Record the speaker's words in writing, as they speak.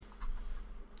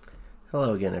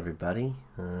Hello again, everybody.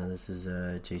 This is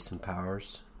Jason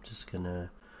Powers. Just going to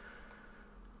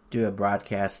do a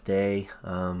broadcast today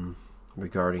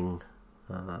regarding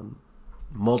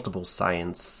multiple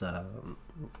science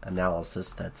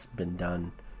analysis that's been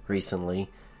done recently.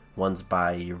 One's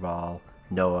by Yuval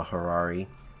Noah Harari,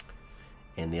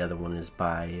 and the other one is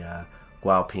by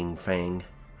Guoping Feng.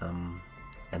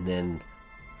 And then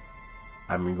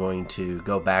I'm going to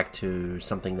go back to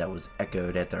something that was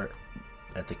echoed at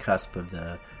the cusp of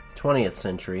the 20th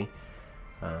century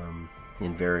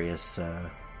in various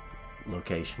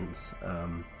locations,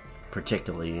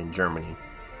 particularly in Germany.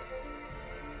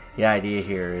 The idea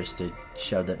here is to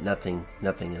show that nothing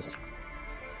is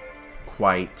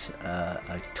quite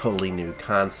a totally new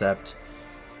concept.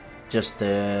 Just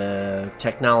the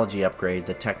technology upgrade,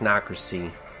 the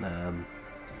technocracy.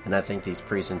 And I think these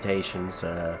presentations,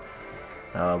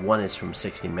 one is from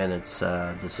 60 Minutes.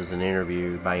 This is an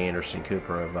interview by Anderson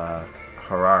Cooper of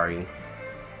Harari.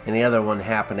 And the other one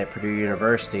happened at Purdue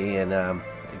University, and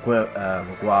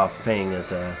Guo Feng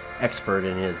is an expert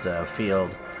in his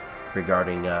field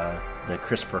regarding the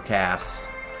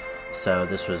CRISPR-Cas. So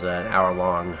this was an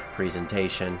hour-long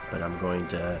presentation, but I'm going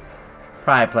to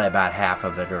probably play about half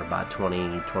of it, or about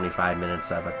 20-25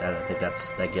 minutes of it. I think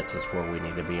that gets us where we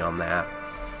need to be on that.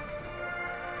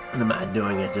 And I'm not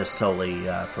doing it just solely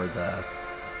for the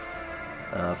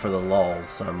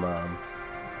lulz. I'm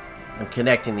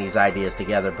connecting these ideas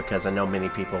together because I know many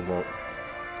people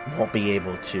won't be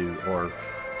able to, or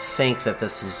think that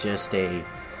this is just a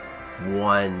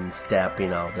one step.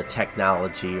 The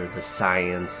technology or the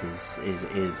science is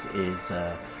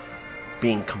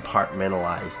being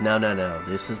compartmentalized. No.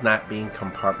 This is not being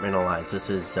compartmentalized. This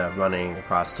is running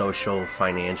across social,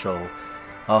 financial,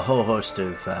 a whole host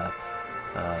of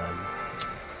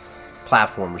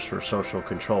platforms for social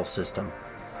control system,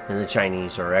 and the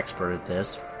Chinese are expert at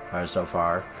this so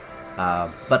far,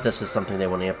 but this is something they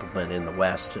want to implement in the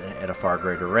West at a far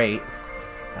greater rate,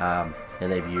 and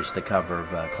they've used the cover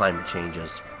of climate change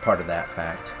as part of that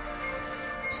fact.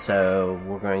 So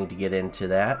we're going to get into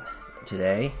that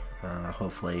today.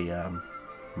 Hopefully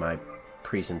my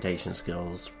presentation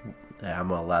skills, I'm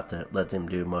going to let them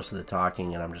do most of the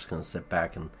talking, and I'm just going to sit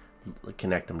back and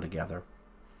connect them together.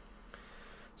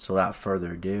 So without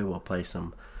further ado, we'll play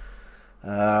some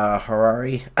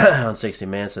Harari on 60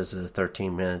 Minutes. This is a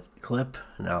 13-minute clip,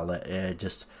 and I'll let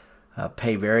just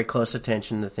pay very close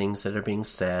attention to things that are being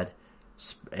said,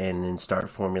 and then start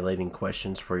formulating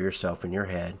questions for yourself in your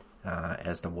head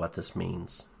as to what this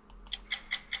means.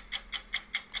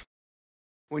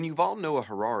 When Yuval Noah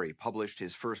Harari published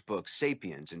his first book,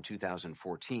 Sapiens, in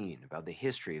 2014, about the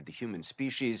history of the human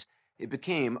species, it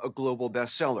became a global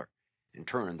bestseller, and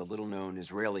turned the little-known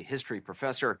Israeli history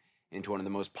professor into one of the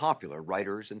most popular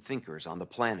writers and thinkers on the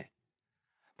planet.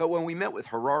 But when we met with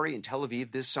Harari in Tel Aviv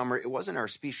this summer, it wasn't our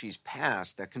species'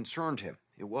 past that concerned him.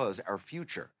 It was our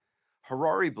future.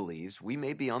 Harari believes we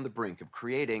may be on the brink of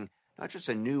creating not just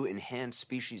a new enhanced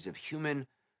species of human,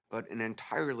 but an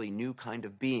entirely new kind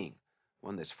of being,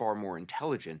 one that's far more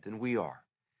intelligent than we are.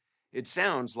 It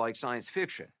sounds like science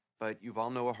fiction, but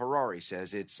Yuval Noah Harari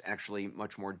says it's actually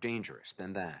much more dangerous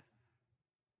than that.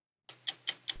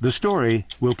 The story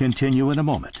will continue in a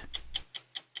moment.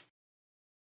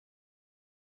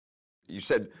 You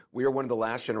said we are one of the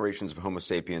last generations of Homo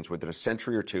sapiens. Within a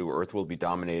century or two, Earth will be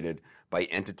dominated by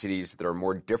entities that are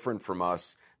more different from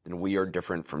us than we are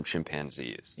different from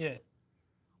chimpanzees. Yeah.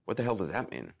 What the hell does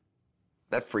that mean?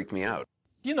 That freaked me out.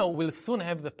 We'll soon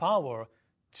have the power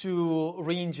to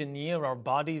re-engineer our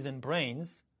bodies and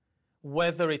brains,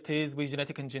 whether it is with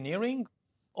genetic engineering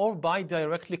or by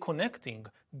directly connecting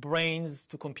brains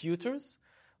to computers,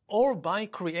 or by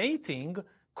creating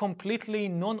completely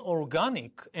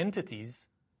non-organic entities,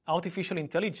 artificial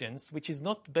intelligence, which is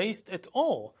not based at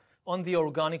all on the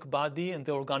organic body and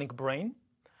the organic brain.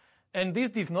 And these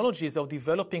technologies are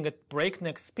developing at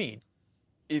breakneck speed.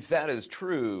 If that is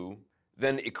true,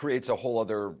 then it creates a whole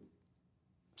other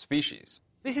species.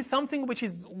 This is something which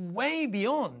is way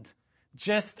beyond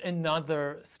just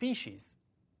another species.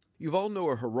 Yuval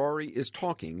Noah Harari is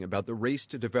talking about the race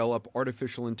to develop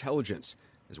artificial intelligence,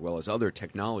 as well as other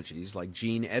technologies like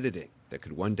gene editing that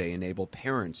could one day enable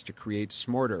parents to create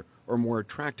smarter or more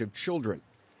attractive children,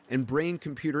 and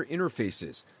brain-computer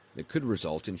interfaces that could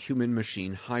result in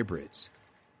human-machine hybrids.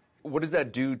 What does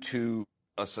that do to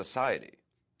a society?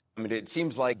 I mean, it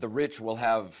seems like the rich will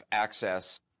have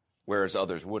access, whereas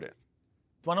others wouldn't.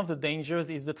 One of the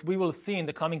dangers is that we will see in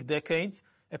the coming decades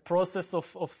a process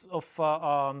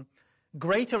of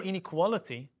greater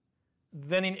inequality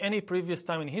than in any previous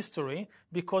time in history,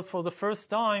 because for the first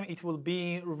time it will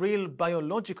be real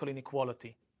biological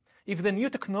inequality. if the new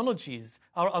technologies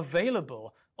are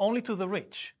available only to the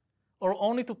rich or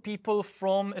only to people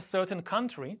from a certain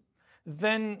country,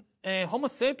 then Homo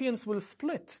sapiens will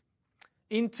split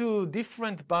into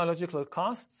different biological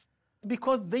castes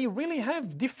because they really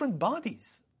have different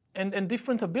bodies and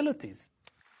different abilities.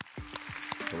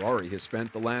 Harari has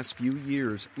spent the last few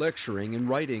years lecturing and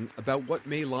writing about what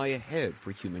may lie ahead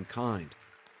for humankind.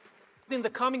 In the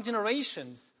coming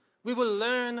generations, we will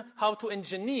learn how to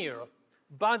engineer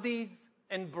bodies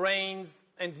and brains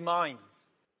and minds.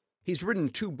 He's written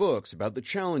 2 books about the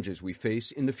challenges we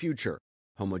face in the future,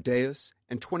 Homo Deus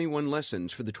and 21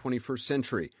 Lessons for the 21st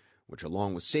Century, which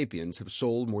along with Sapiens have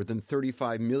sold more than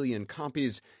 35 million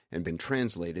copies and been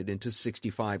translated into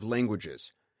 65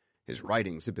 languages. His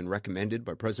writings have been recommended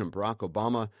by President Barack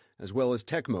Obama, as well as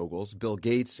tech moguls Bill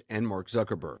Gates and Mark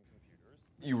Zuckerberg.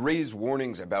 You raise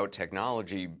warnings about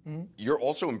technology. You're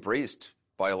also embraced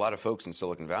by a lot of folks in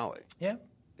Silicon Valley. Yeah.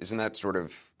 Isn't that sort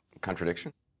of a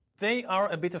contradiction? They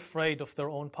are a bit afraid of their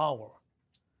own power,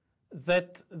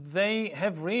 that they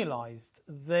have realized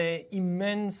the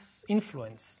immense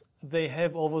influence they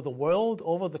have over the world,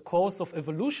 over the course of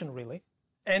evolution, really.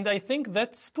 And I think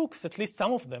that spooks at least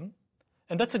some of them,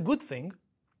 and that's a good thing.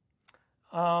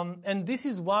 And this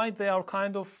is why they are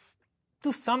kind of,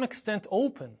 to some extent,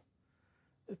 open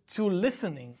to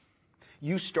listening.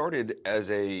 You started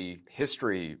as a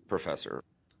history professor.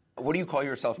 What do you call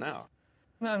yourself now?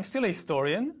 I'm still a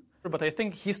historian, but I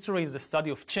think history is the study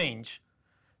of change,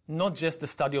 not just the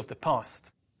study of the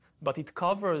past, but it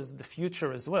covers the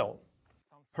future as well.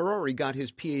 Harari got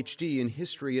his PhD in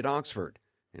history at Oxford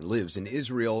and lives in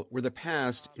Israel, where the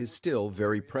past is still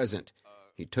very present.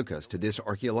 He took us to this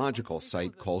archaeological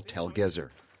site called Tel Gezer.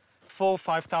 4,000 or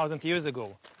 5,000 years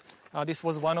ago, this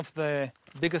was one of the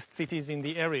biggest cities in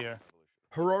the area.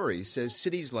 Harari says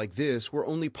cities like this were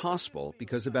only possible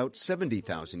because about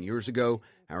 70,000 years ago,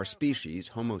 our species,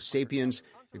 Homo sapiens,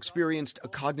 experienced a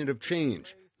cognitive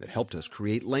change that helped us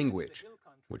create language,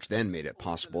 which then made it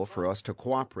possible for us to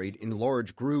cooperate in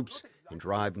large groups and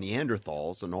drive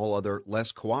Neanderthals and all other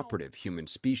less cooperative human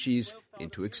species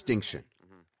into extinction.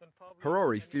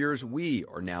 Harari fears we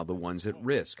are now the ones at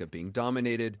risk of being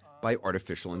dominated by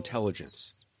artificial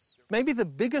intelligence. Maybe the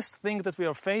biggest thing that we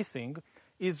are facing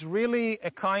is really a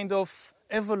kind of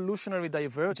evolutionary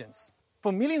divergence.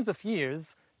 For millions of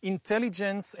years,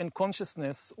 intelligence and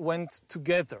consciousness went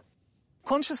together.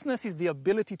 Consciousness is the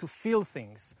ability to feel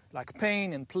things like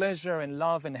pain and pleasure and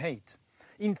love and hate.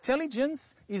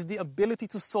 Intelligence is the ability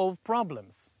to solve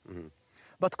problems.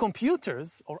 But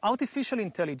computers or artificial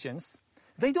intelligence,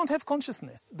 they don't have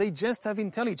consciousness. They just have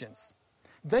intelligence.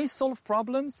 They solve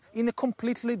problems in a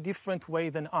completely different way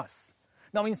than us.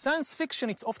 Now, in science fiction,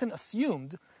 it's often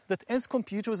assumed that as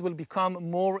computers will become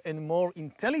more and more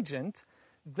intelligent,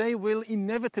 they will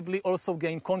inevitably also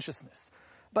gain consciousness.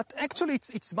 But actually,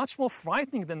 it's much more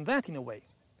frightening than that in a way.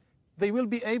 They will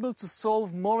be able to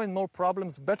solve more and more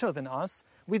problems better than us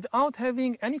without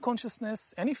having any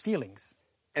consciousness, any feelings.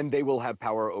 And they will have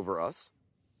power over us?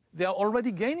 They are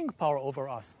already gaining power over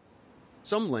us.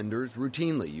 Some lenders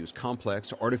routinely use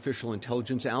complex artificial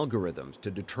intelligence algorithms to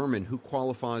determine who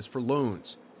qualifies for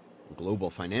loans.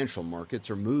 Global financial markets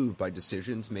are moved by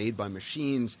decisions made by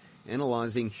machines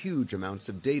analyzing huge amounts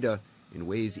of data in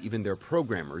ways even their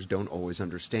programmers don't always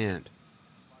understand.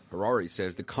 Harari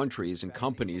says the countries and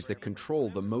companies that control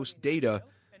the most data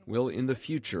will in the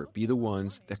future be the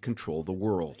ones that control the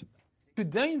world.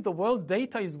 Today in the world,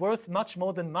 data is worth much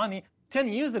more than money. 10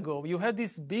 years ago, you had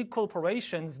these big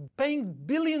corporations paying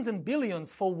billions and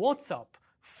billions for WhatsApp,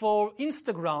 for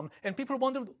Instagram, and people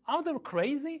wondered, are they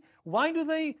crazy? Why do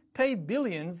they pay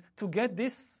billions to get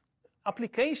this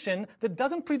application that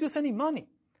doesn't produce any money?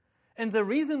 And the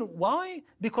reason why?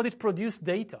 Because it produced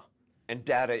data. And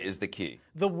data is the key.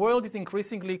 The world is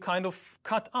increasingly kind of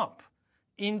cut up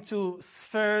into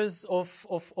spheres of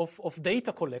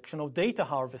data collection, of data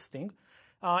harvesting.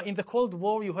 In the Cold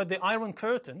War, you had the Iron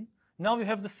Curtain. Now you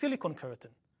have the Silicon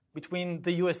Curtain between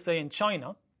the USA and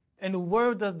China. And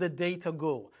where does the data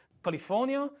go?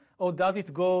 California, or does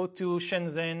it go to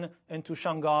Shenzhen and to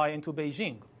Shanghai and to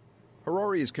Beijing?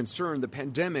 Harari is concerned the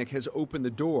pandemic has opened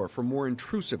the door for more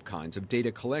intrusive kinds of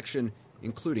data collection,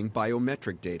 including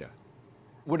biometric data.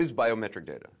 What is biometric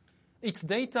data? It's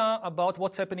data about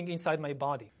what's happening inside my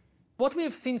body. What we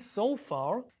have seen so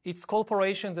far, it's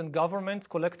corporations and governments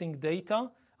collecting data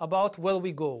about where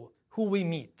we go, who we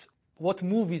meet, what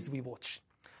movies we watch.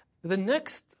 The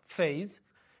next phase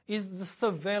is the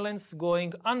surveillance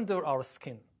going under our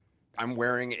skin. I'm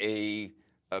wearing a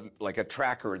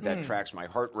tracker that tracks my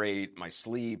heart rate, my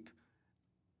sleep.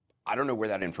 I don't know where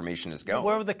that information is going.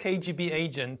 Wear the KGB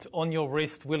agent on your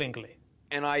wrist willingly.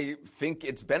 And I think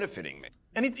it's benefiting me.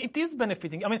 And it is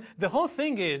benefiting. I mean, the whole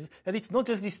thing is that it's not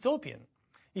just dystopian.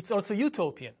 It's also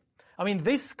utopian. I mean,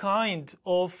 this kind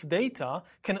of data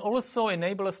can also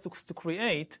enable us to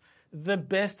create the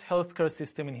best healthcare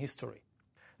system in history.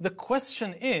 The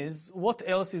question is, what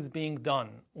else is being done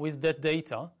with that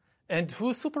data, and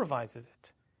who supervises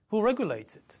it? Who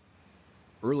regulates it?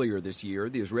 Earlier this year,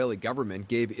 the Israeli government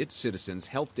gave its citizens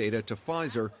health data to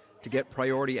Pfizer to get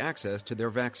priority access to their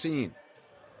vaccine.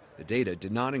 The data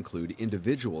did not include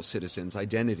individual citizens'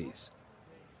 identities.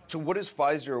 So what does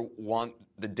Pfizer want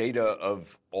the data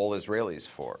of all Israelis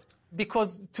for?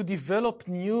 Because to develop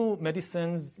new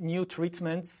medicines, new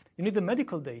treatments, you need the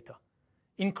medical data.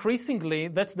 Increasingly,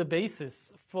 that's the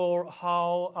basis for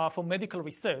for medical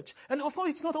research. And of course,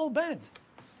 it's not all bad.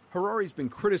 Harari's been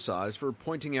criticized for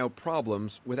pointing out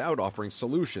problems without offering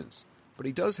solutions, but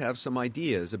he does have some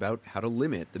ideas about how to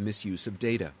limit the misuse of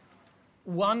data.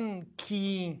 One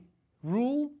key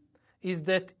rule is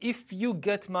that if you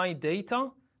get my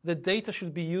data, the data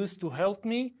should be used to help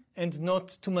me and not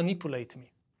to manipulate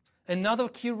me. Another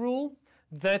key rule,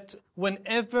 that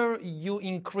whenever you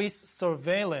increase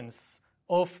surveillance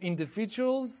of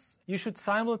individuals, you should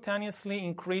simultaneously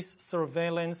increase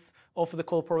surveillance of the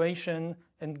corporation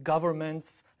and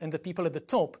governments and the people at the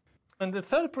top. And the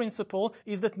third principle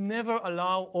is that never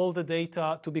allow all the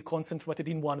data to be concentrated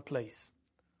in one place.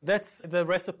 That's the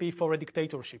recipe for a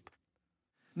dictatorship.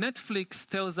 Netflix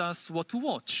tells us what to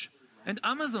watch, and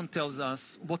Amazon tells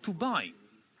us what to buy.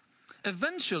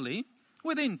 Eventually,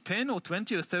 within 10 or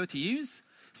 20 or 30 years,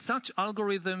 such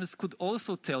algorithms could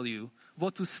also tell you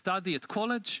what to study at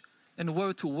college, and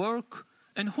where to work,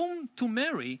 and whom to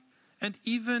marry, and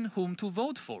even whom to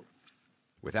vote for.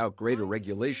 Without greater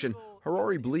regulation,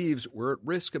 Harari believes we're at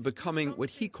risk of becoming what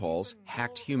he calls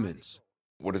hacked humans.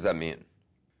 What does that mean?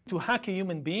 To hack a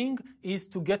human being is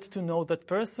to get to know that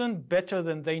person better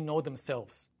than they know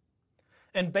themselves.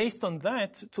 And based on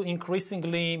that, to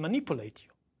increasingly manipulate you.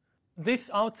 This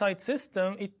outside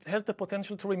system, it has the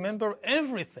potential to remember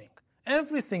everything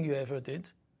you ever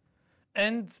did,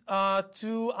 and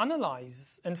to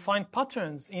analyze and find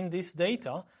patterns in this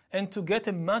data, and to get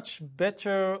a much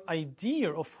better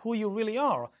idea of who you really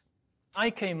are.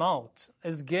 I came out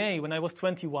as gay when I was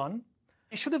 21.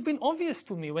 It should have been obvious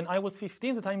to me when I was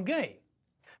 15 that I'm gay.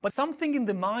 But something in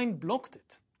the mind blocked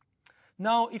it.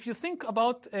 Now, if you think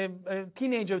about a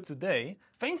teenager today,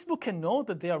 Facebook can know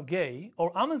that they are gay,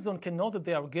 or Amazon can know that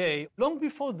they are gay long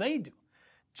before they do,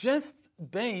 just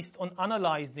based on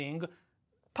analyzing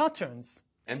patterns.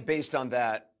 And based on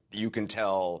that, you can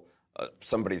tell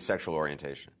somebody's sexual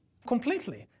orientation.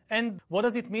 Completely. And what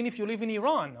does it mean if you live in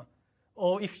Iran,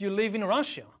 or if you live in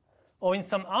Russia, or in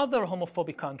some other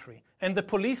homophobic country, and the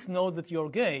police knows that you're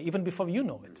gay even before you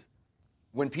know it?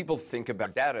 When people think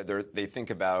about data, they think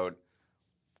about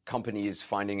companies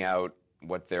finding out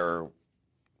what their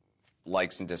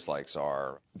likes and dislikes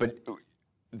are. But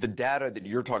the data that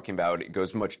you're talking about, it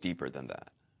goes much deeper than that.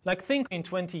 Like, think in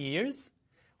 20 years,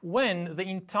 when the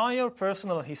entire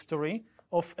personal history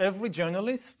of every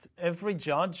journalist, every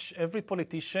judge, every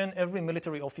politician, every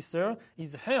military officer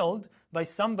is held by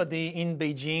somebody in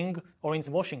Beijing or in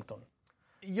Washington.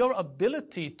 Your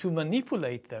ability to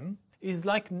manipulate them is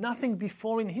like nothing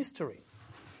before in history.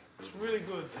 It's really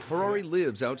good. Harari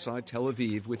lives outside Tel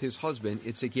Aviv with his husband,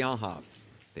 Itzik Yahav.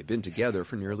 They've been together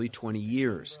for nearly 20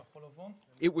 years.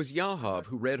 It was Yahav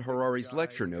who read Harari's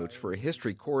lecture notes for a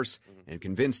history course and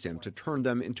convinced him to turn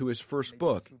them into his first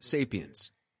book, Sapiens.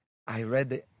 I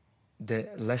read the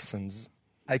lessons.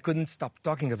 I couldn't stop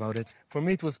talking about it. For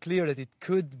me, it was clear that it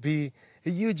could be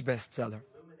a huge bestseller.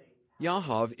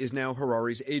 Yahav is now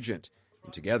Harari's agent,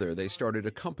 and together they started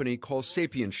a company called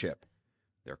Sapienship.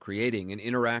 They're creating an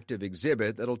interactive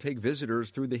exhibit that'll take visitors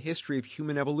through the history of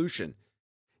human evolution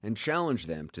and challenge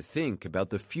them to think about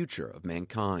the future of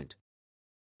mankind.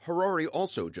 Harari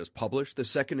also just published the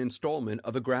second installment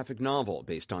of a graphic novel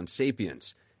based on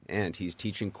Sapiens, and he's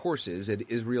teaching courses at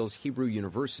Israel's Hebrew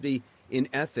University in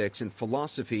ethics and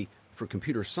philosophy for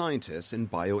computer scientists and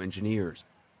bioengineers.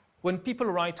 When people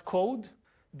write code,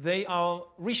 they are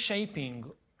reshaping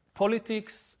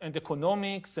politics and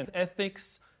economics and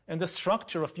ethics and the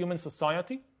structure of human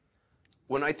society.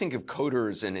 When I think of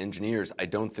coders and engineers, I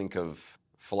don't think of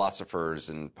philosophers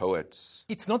and poets.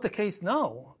 It's not the case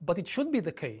now, but it should be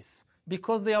the case,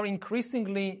 because they are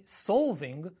increasingly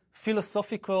solving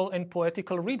philosophical and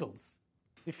poetical riddles.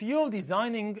 If you're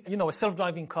designing, a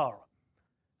self-driving car,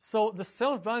 so the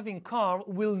self-driving car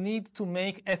will need to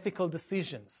make ethical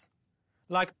decisions.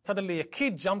 Like suddenly a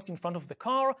kid jumps in front of the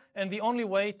car, and the only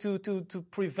way to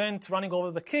prevent running over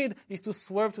the kid is to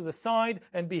swerve to the side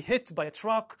and be hit by a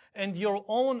truck, and your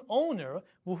own owner,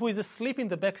 who is asleep in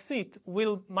the back seat,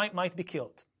 might be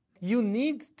killed. You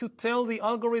need to tell the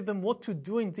algorithm what to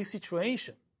do in this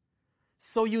situation.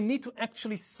 So you need to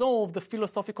actually solve the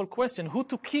philosophical question, who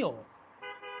to kill.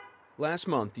 Last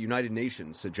month, the United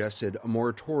Nations suggested a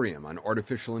moratorium on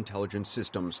artificial intelligence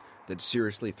systems that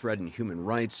seriously threaten human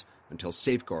rights until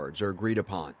safeguards are agreed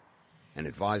upon. And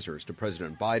advisors to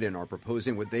President Biden are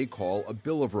proposing what they call a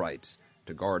Bill of Rights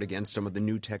to guard against some of the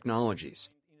new technologies.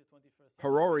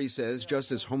 Harari says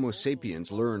just as Homo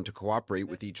sapiens learned to cooperate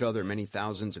with each other many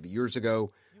thousands of years ago,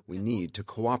 we need to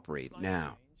cooperate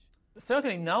now.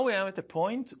 Certainly, now we are at a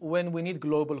point when we need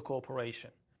global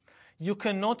cooperation. You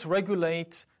cannot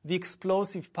regulate the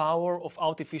explosive power of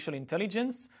artificial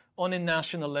intelligence on a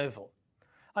national level.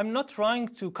 I'm not trying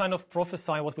to kind of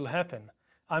prophesy what will happen.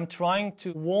 I'm trying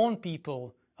to warn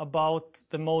people about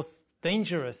the most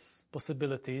dangerous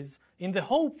possibilities in the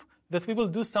hope that we will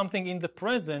do something in the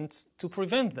present to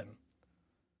prevent them.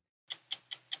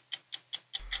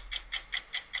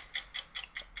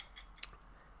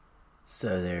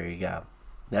 So there you go.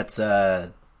 That's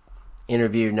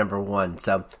interview number 1.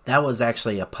 So that was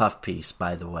actually a puff piece,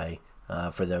 by the way,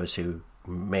 for those who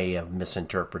may have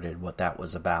misinterpreted what that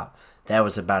was about. That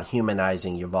was about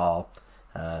humanizing Yuval.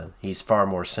 He's far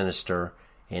more sinister,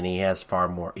 and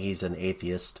he's an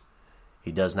atheist.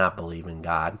 He does not believe in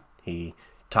God. He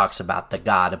talks about the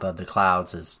God above the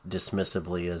clouds as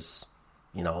dismissively as,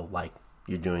 like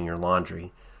you're doing your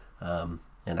laundry.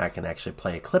 And I can actually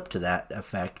play a clip to that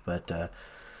effect, but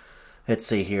let's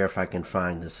see here if I can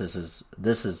find this.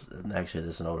 This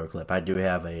is an older clip. I do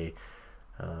have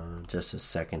just a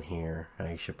second here.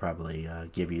 I should probably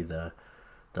give you the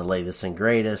latest and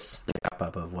greatest wrap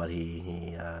up of what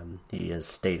he has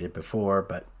stated before,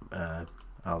 but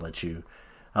I'll let you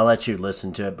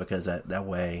listen to it, because that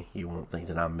way you won't think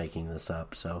that I'm making this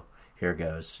up. So here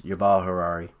goes. Yuval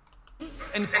Harari.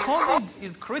 And COVID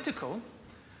is critical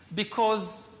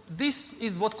because this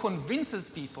is what convinces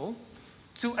people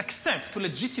to accept, to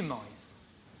legitimize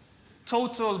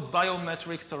total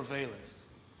biometric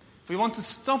surveillance. If we want to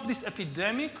stop this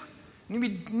epidemic,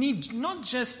 we need not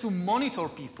just to monitor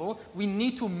people, we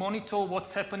need to monitor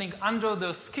what's happening under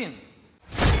their skin.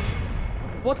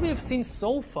 What we have seen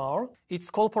so far, it's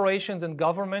corporations and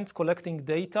governments collecting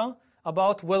data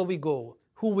about where we go,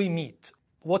 who we meet,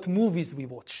 what movies we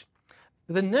watch.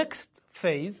 The next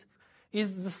phase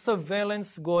is the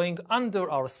surveillance going under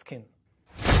our skin.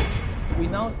 We're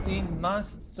now seeing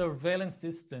mass surveillance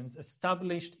systems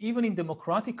established even in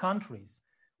democratic countries,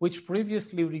 which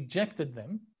previously rejected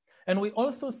them. And we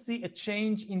also see a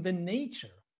change in the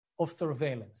nature of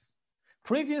surveillance.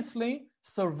 Previously,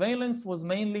 surveillance was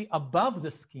mainly above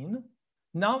the skin.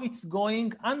 Now it's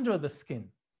going under the skin.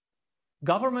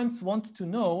 Governments want to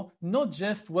know not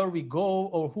just where we go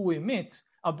or who we meet.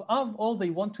 Above all, they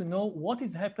want to know what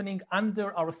is happening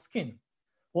under our skin.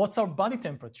 What's our body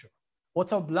temperature?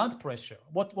 What's our blood pressure?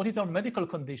 What is our medical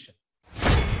condition?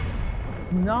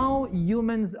 Now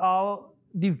humans are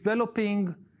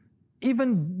developing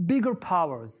even bigger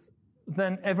powers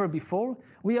than ever before.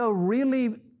 We are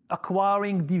really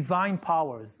acquiring divine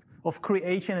powers of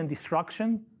creation and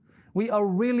destruction. We are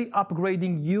really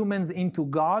upgrading humans into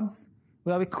gods.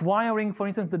 We are acquiring, for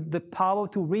instance, the power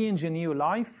to re-engineer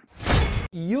life.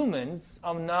 Humans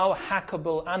are now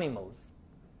hackable animals.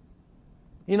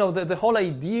 The whole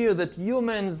idea that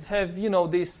humans have,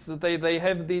 they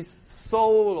have this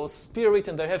soul or spirit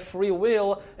and they have free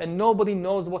will and nobody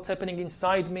knows what's happening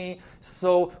inside me.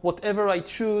 So whatever I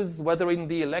choose, whether in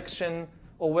the election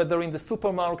or whether in the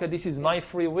supermarket, this is my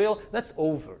free will, that's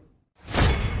over.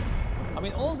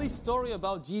 All this story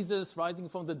about Jesus rising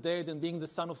from the dead and being the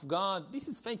Son of God, this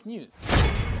is fake news.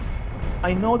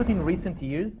 I know that in recent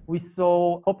years, we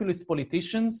saw populist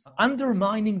politicians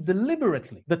undermining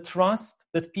deliberately the trust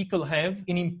that people have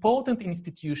in important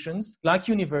institutions like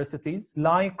universities,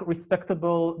 like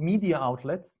respectable media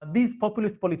outlets. These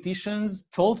populist politicians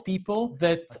told people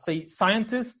that, say,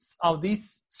 scientists are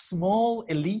this small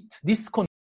elite,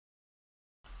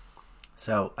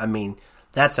 So,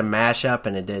 that's a mashup,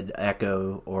 and it did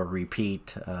echo or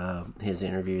repeat his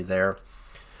interview there.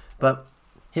 But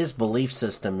his belief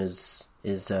system is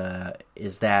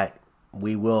that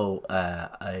we will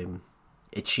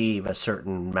achieve a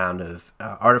certain amount of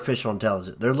artificial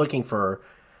intelligence. They're looking for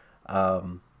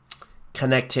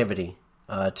connectivity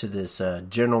to this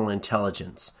general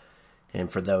intelligence.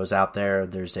 And for those out there,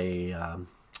 there's a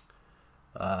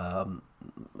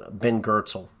Ben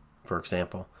Goertzel, for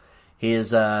example. He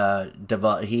has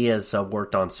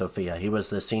worked on Sophia. He was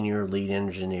the senior lead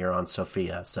engineer on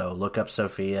Sophia. So look up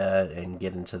Sophia and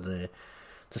get into the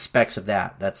specs of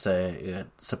that. That's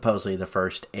supposedly the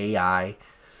first AI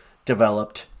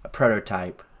developed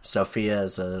prototype. Sophia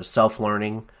is a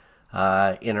self-learning,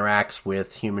 interacts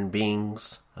with human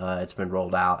beings. It's been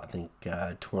rolled out, I think,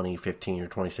 2015 or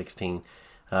 2016.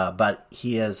 But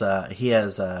he has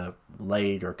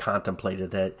laid or contemplated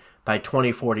that by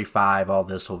 2045, all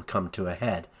this will come to a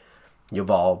head.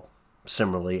 Yuval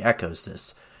similarly echoes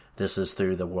this. This is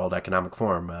through the World Economic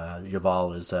Forum.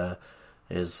 Yuval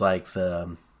is like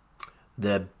the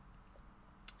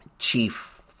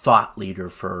chief thought leader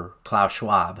for Klaus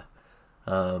Schwab,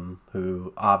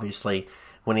 who obviously,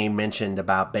 when he mentioned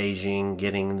about Beijing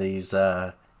getting these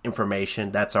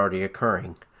information, that's already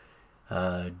occurring.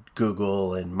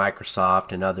 Google and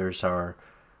Microsoft and others are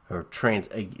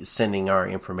sending our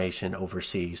information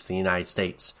overseas, the United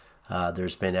States.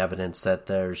 There's been evidence that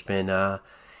there's been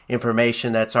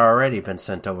information that's already been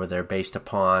sent over there based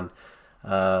upon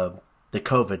the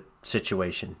COVID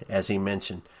situation, as he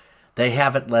mentioned. They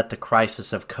haven't let the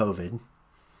crisis of COVID,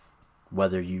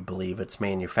 whether you believe it's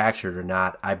manufactured or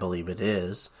not, I believe it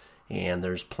is, and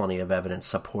there's plenty of evidence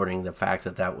supporting the fact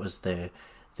that that was the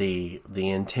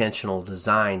intentional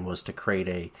design was to create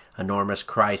a enormous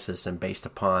crisis, and based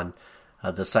upon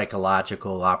the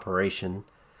psychological operation,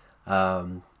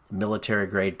 military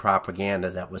grade propaganda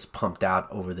that was pumped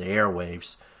out over the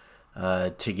airwaves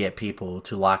to get people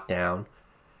to lock down,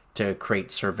 to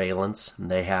create surveillance.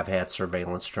 And they have had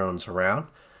surveillance drones around.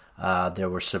 There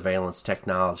was surveillance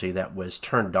technology that was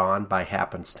turned on by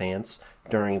happenstance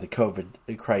during the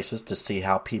COVID crisis to see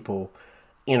how people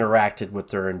interacted with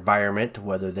their environment,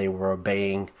 whether they were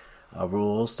obeying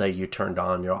rules that you turned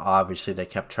on. Obviously, they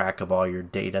kept track of all your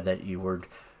data that you were,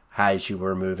 as you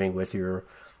were moving with your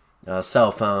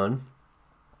cell phone.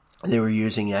 They were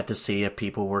using that to see if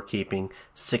people were keeping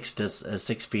 6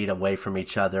 feet away from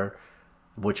each other,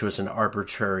 which was an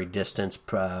arbitrary distance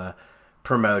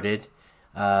promoted.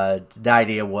 The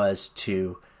idea was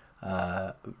to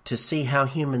see how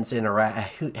humans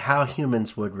interact, how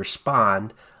humans would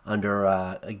respond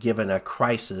under given a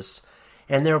crisis.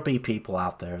 And there'll be people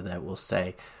out there that will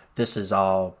say this is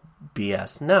all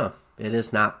BS. No, it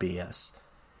is not BS.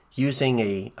 Using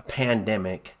a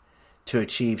pandemic to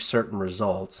achieve certain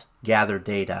results, gather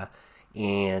data,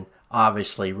 and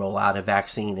obviously roll out a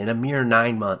vaccine in a mere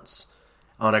 9 months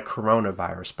on a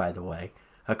coronavirus, by the way.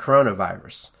 A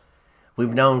coronavirus.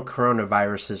 We've known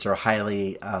coronaviruses are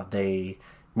highly, they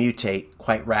mutate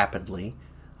quite rapidly,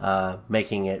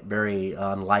 making it very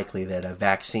unlikely that a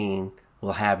vaccine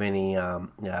will have any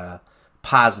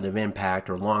positive impact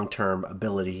or long-term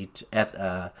ability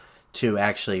to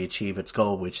actually achieve its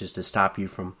goal, which is to stop you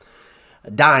from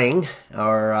dying,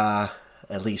 or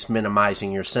at least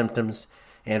minimizing your symptoms,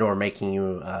 and or making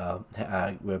you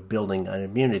building an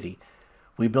immunity.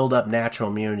 We build up natural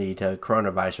immunity to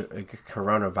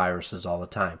coronaviruses all the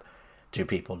time. Do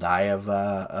people die of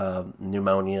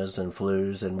pneumonias and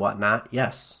flus and whatnot?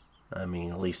 Yes. I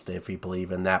mean, at least if you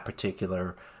believe in that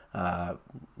particular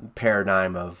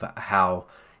paradigm of how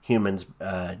humans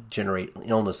generate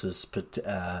illnesses,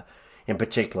 in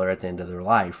particular at the end of their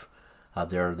life.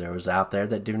 There are those out there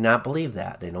that do not believe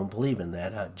that. They don't believe in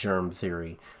that germ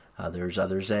theory. There's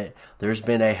others that there's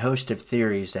been a host of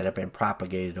theories that have been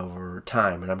propagated over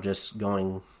time, and I'm just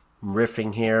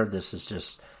riffing here. This is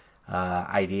just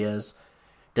ideas.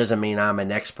 Doesn't mean I'm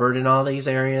an expert in all these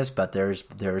areas, but there's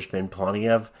been plenty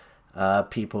of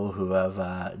people who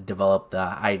have developed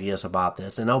ideas about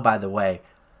this. And oh, by the way,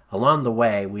 along the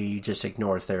way, we just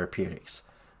ignore therapeutics,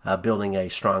 building a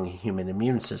strong human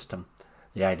immune system.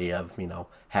 The idea of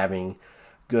having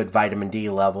good vitamin D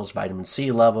levels, vitamin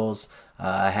C levels,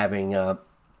 having a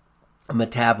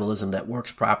metabolism that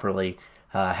works properly,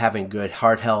 having good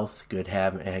heart health, good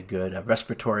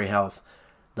respiratory health,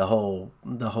 the whole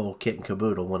kit and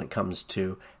caboodle when it comes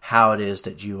to how it is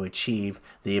that you achieve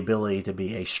the ability to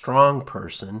be a strong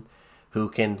person who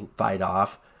can fight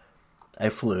off a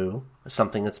flu,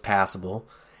 something that's passable.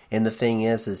 And the thing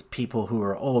is people who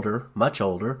are older, much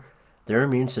older, their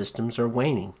immune systems are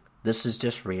waning. This is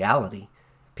just reality.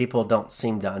 People don't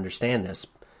seem to understand this,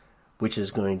 which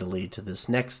is going to lead to this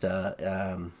next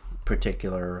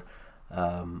particular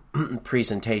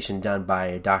presentation done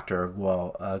by Dr.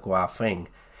 Guofeng.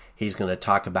 He's going to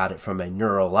talk about it from a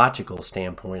neurological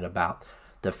standpoint about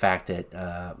the fact that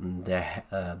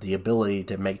the ability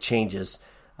to make changes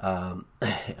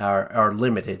are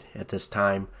limited at this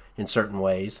time in certain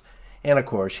ways. And of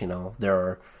course, there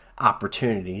are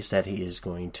opportunities that he is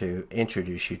going to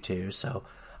introduce you to. So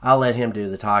I'll let him do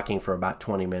the talking for about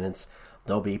 20 minutes.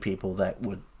 There'll be people that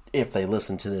would, if they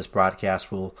listen to this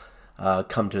broadcast, will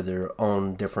come to their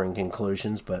own different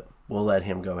conclusions, but we'll let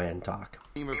him go ahead and talk.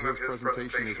 The theme of his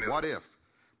presentation is What If?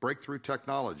 Breakthrough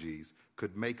Technologies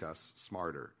Could Make Us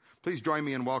Smarter. Please join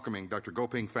me in welcoming Dr.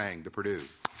 Guoping Fang to Purdue.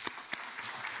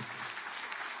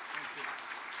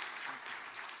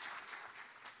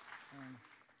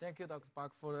 Thank you, Dr.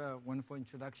 Park, for the wonderful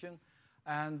introduction.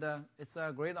 And it's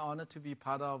a great honor to be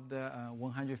part of the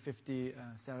 150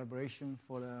 celebration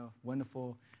for the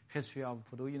wonderful history of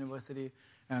Purdue University.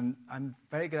 And I'm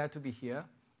very glad to be here.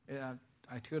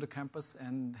 I toured the campus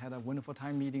and had a wonderful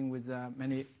time meeting with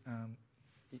many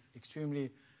extremely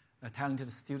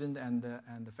talented students and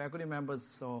the faculty members.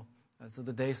 So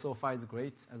the day so far is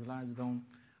great. As long as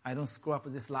I don't screw up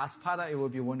this last part, it will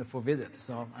be a wonderful visit.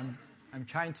 So I'm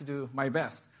trying to do my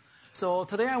best. So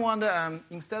today I want to,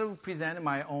 instead of presenting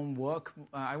my own work,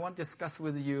 I want to discuss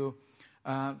with you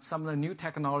some of the new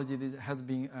technology that has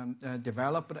been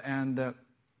developed and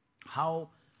how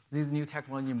this new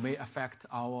technology may affect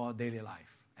our daily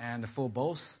life, and for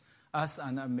both us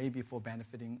and maybe for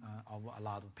benefiting of a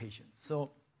lot of patients.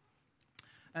 So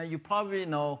you probably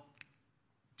know,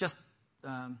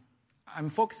 I'm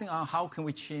focusing on how can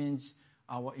we change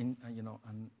our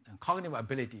cognitive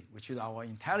ability, which is our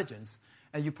intelligence.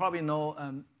 And you probably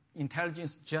know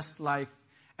intelligence, just like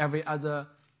every other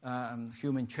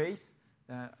human trait,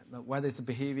 whether it's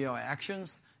behavior or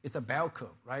actions, it's a bell curve,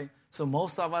 right? So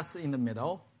most of us in the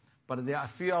middle, but there are a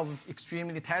few of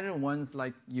extremely intelligent ones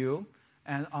like you,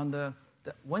 and on the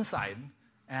one side,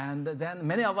 and then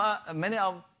many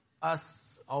of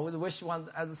us always wish one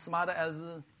as smart as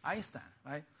Einstein,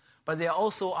 right? But they are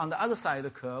also on the other side of the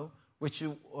curve, which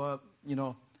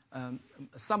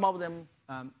some of them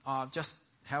are just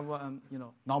have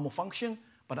normal function,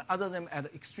 but other of them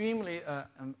at extremely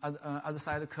other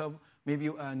side of the curve maybe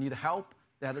need help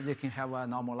that they can have a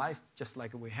normal life just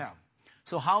like we have.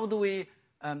 So how do we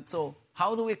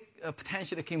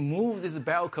potentially can move this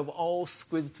bell curve all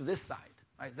squeezed to this side?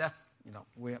 Right? That's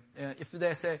if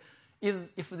they say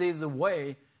if there's a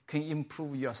way can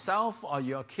improve yourself or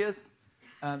your kids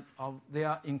of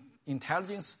their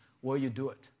intelligence, will you do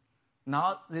it?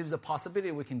 Now there's a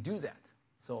possibility we can do that.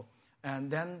 So, and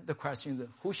then the question is,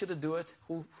 who should do it?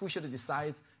 Who should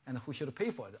decide? And who should pay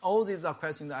for it? All these are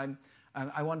questions that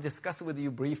I want to discuss with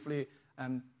you briefly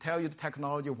and tell you the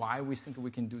technology, why we think we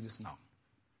can do this now.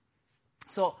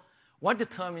 So what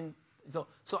determines... So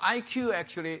IQ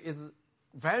actually is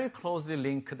very closely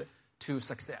linked to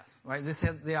success, right?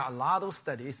 There are a lot of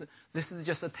studies. This is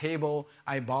just a table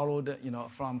I borrowed,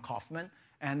 from Kaufman,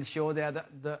 and show that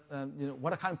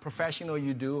what kind of professional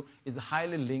you do is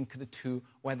highly linked to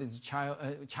whether it's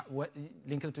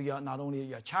linked to not only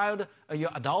your child, your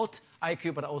adult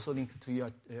IQ, but also linked to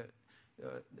your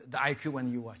the IQ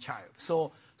when you were a child.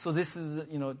 So this is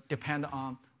depend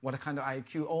on what kind of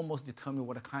IQ, almost determine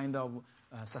what kind of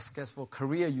successful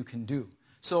career you can do.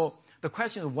 So the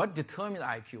question is, what determines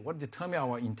IQ? What determines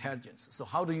our intelligence? So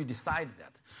how do you decide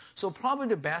that? So probably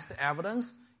the best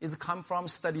evidence is come from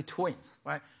study twins,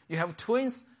 right? You have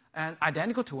twins and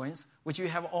identical twins, which you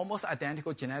have almost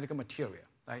identical genetic material,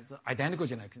 right? So identical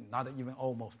genetic, not even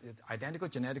almost, identical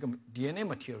genetic DNA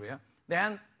material.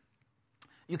 Then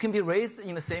you can be raised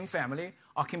in the same family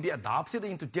or can be adopted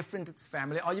into different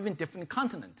family or even different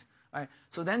continent, right?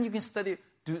 So then you can study,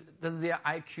 does their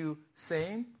IQ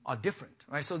same or different,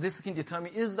 right? So this can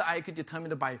determine, is the IQ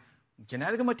determined by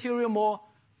genetic material more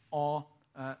or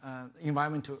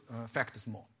environmental factors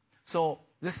more? So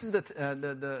this is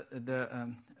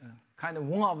the kind of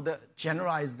one of the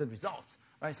generalized results,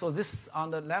 right? So this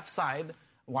on the left side,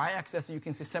 y-axis, you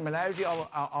can see similarity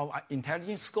of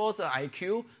intelligence scores, the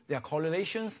IQ, their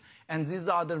correlations, and these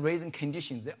are the raising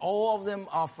conditions. All of them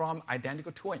are from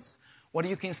identical twins. What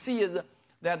you can see is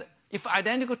that if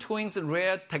identical twins are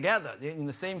reared together in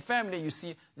the same family, you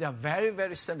see they are very,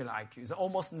 very similar IQ. It's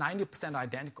almost 90%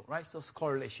 identical, right? So it's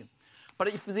correlation. But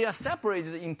if they are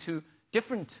separated into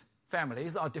different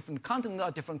families or different continents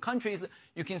or different countries,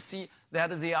 you can see that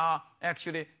they are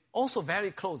actually also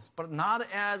very close, but not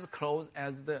as close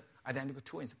as the identical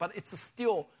twins. But it's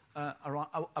still around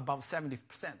above 70%.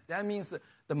 That means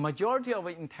the majority of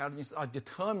intelligence are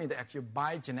determined actually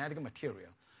by genetic material.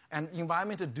 And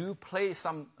environment do play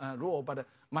some role, but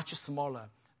much smaller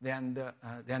than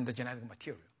the genetic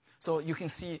material. So you can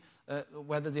see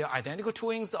whether they are identical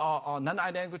twins or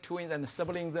non-identical twins and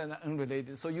siblings and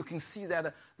unrelated. So you can see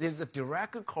that there's a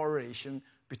direct correlation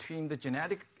between the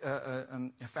genetic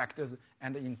factors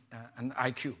and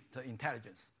IQ, the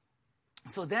intelligence.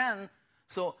 So then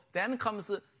comes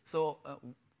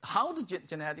how the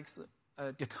genetics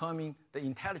determine the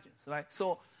intelligence, right?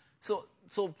 So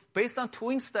based on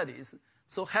twin studies,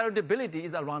 so heritability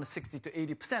is around 60 to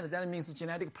 80%. That means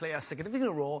genetic play a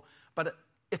significant role, but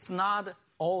it's not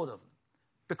all of them.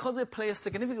 Because they play a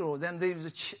significant role, then there's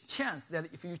a chance that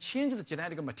if you change the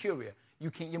genetic material,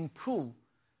 you can improve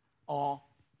or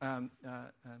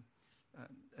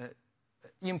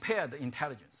impair the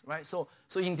intelligence, right? So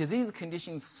in disease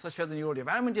conditions such as the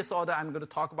neurodevelopmental disorder, I'm going to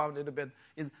talk about a little bit,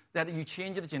 is that you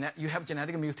change the you have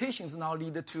genetic mutations now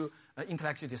lead to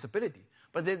intellectual disability.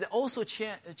 But there's also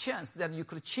a chance that you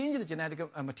could change the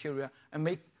genetic material and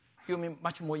make human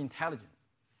much more intelligent.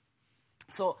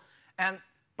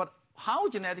 But how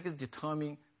genetics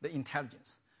determine the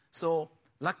intelligence? So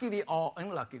luckily or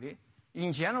unluckily,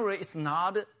 in general, it's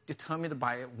not determined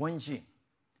by one gene.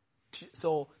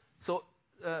 So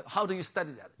how do you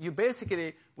study that? You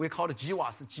basically, we call it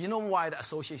GWAS, genome-wide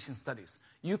association studies.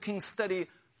 You can study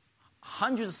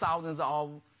hundreds of thousands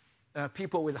of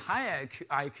people with high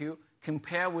IQ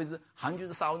compare with hundreds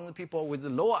of thousands of people with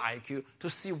lower IQ to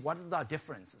see what the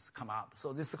differences come out.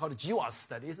 So this is called GWAS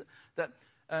studies. That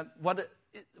what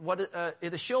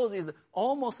it shows is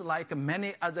almost like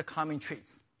many other common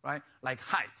traits, right? Like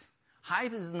height.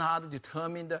 Height is not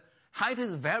determined. Height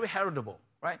is very heritable,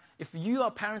 right? If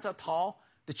your parents are tall,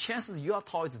 the chances you are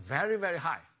tall is very, very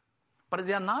high. But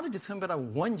they are not determined by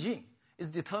one gene. It's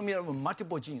determined by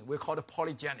multiple genes. We call it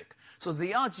polygenic. So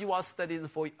there are GWAS studies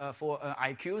for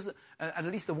IQs. At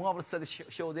least one of the studies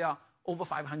show there are over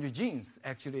 500 genes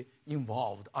actually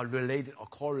involved or related or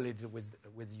correlated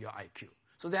with your IQ.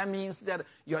 So that means that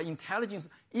your intelligence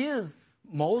is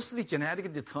mostly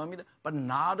genetically determined, but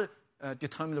not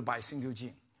determined by a single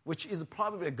gene, which is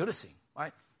probably a good thing,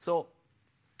 right? So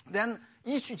then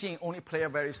each gene only play a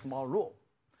very small role.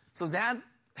 So that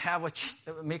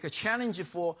make a challenge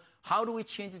for how do we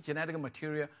change the genetic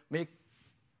material, make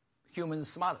humans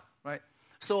smarter, right?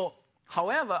 So,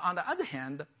 however, on the other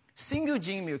hand, single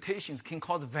gene mutations can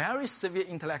cause very severe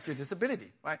intellectual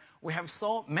disability, right? We have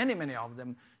so many of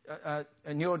them,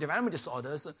 neurodevelopmental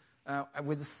disorders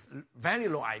with very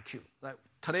low IQ. Like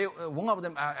today, one of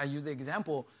them, I use the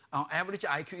example, average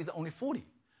IQ is only 40.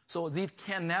 So they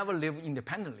can never live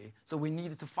independently. So we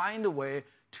need to find a way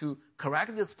to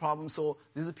correct this problem so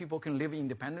these people can live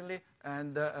independently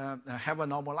and have a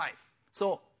normal life.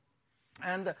 So,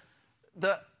 and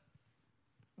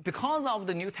because of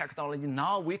the new technology,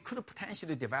 now we could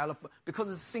potentially develop, because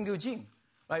it's a single gene,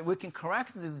 right? We can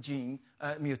correct this gene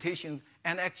mutation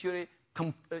and actually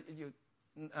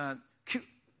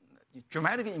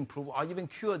dramatically improve or even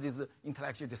cure this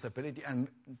intellectual disability and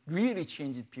really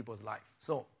change people's life.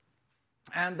 So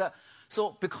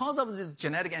because of this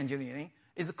genetic engineering,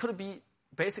 it could be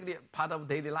basically part of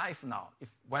daily life now,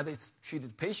 whether it's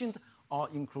treated patient or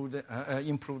improve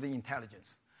the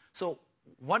intelligence. So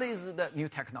what is the new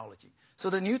technology? So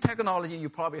the new technology you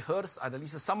probably heard, at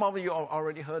least some of you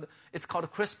already heard, it's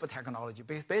called CRISPR technology.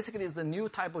 Basically, it's a new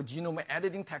type of genome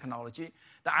editing technology.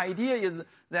 The idea is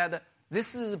that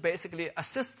this is basically a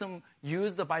system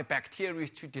used by bacteria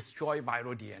to destroy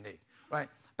viral DNA, right?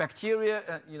 Bacteria,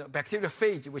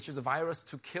 bacteriophage, which is a virus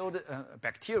to kill the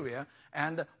bacteria,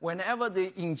 and whenever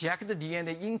they inject the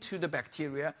DNA into the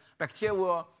bacteria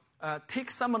will take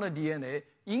some of the DNA,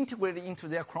 integrate it into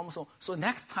their chromosome. So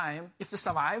next time, if it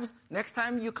survives, next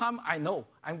time you come, I know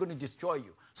I'm going to destroy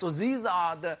you. So these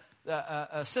are the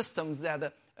systems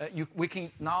that we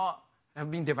can now have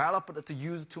been developed to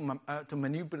use to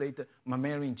manipulate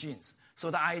mammalian genes. So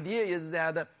the idea is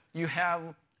that you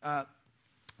have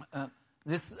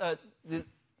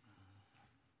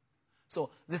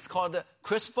so this is called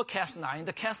CRISPR-Cas9.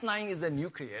 The Cas9 is a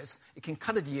nucleus. It can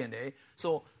cut the DNA.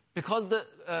 So because the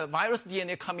virus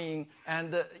DNA coming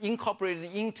and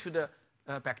incorporated into the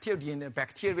bacterial DNA,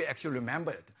 bacteria actually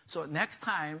remember it. So next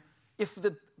time, if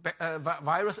the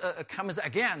virus comes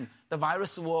again, the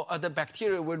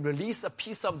bacteria will release a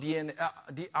piece of DNA,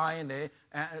 the RNA,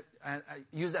 and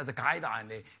use it as a guide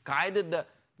RNA, guided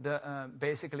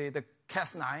basically the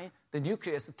Cas9, the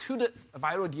nucleus, to the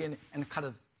viral DNA and cut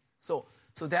it. So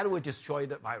that will destroy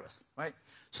the virus, right?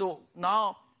 So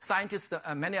now scientists,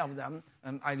 many of them,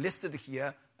 I listed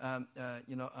here,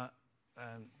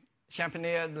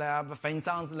 Champagner lab, Feng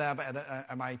Zhang's lab at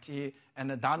MIT,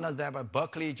 and Dana's lab at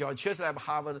Berkeley, George Church's lab at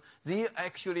Harvard, they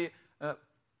actually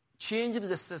changed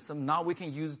the system. Now we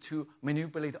can use to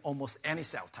manipulate almost any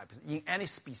cell type, in any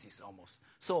species almost.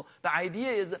 So the idea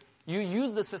is you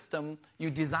use the system,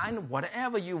 you design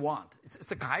whatever you want.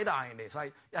 It's a guide RNA. So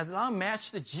as long as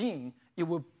match the gene, it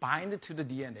will bind to the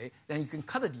DNA, then you can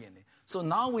cut the DNA. So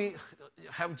now we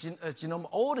have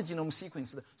all the genome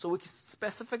sequenced, so we can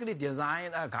specifically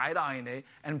design a guide RNA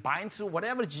and bind to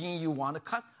whatever gene you want to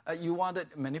cut, you want to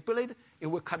manipulate, it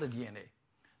will cut the DNA.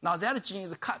 Now that gene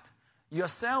is cut, your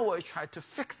cell will try to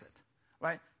fix it,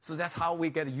 right? So that's how we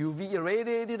get UV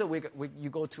irradiated. You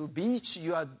go to a beach,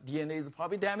 your DNA is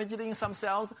probably damaged in some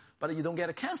cells, but you don't get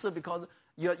a cancer because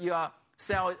your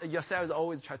cell is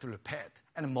always trying to repair it.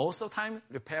 And most of the time,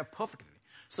 repair perfectly.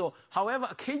 So, however,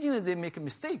 occasionally they make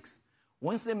mistakes.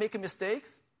 Once they make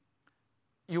mistakes,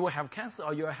 you will have cancer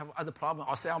or you will have other problems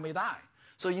or cell may die.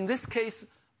 So in this case,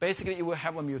 basically you will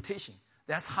have a mutation.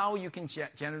 That's how you can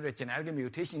generate genetic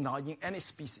mutation now in any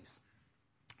species.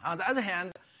 On the other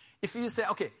hand, if you say,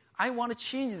 okay, I want to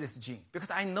change this gene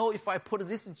because I know if I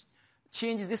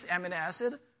change this amino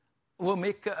acid, will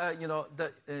make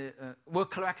will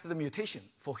correct the mutation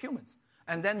for humans.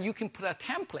 And then you can put a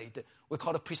template, we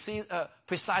call it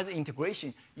precise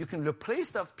integration. You can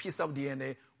replace the piece of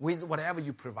DNA with whatever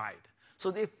you provide.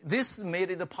 So this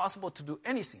made it possible to do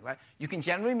anything, right? You can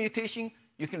generate mutation,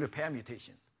 you can repair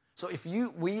mutations. So if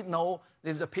we know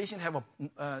there's a patient have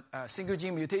a single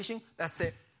gene mutation, let's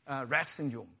say Rett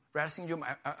syndrome. Rett syndrome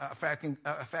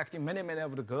affecting many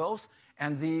of the girls,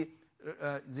 and they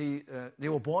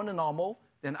were born normal.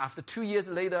 Then after 2 years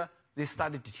later, they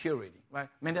started deteriorating, right?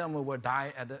 Many of them will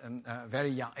die at a very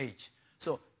young age.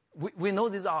 So we know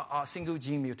these are single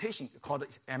gene mutation called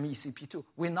MECP2.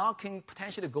 We now can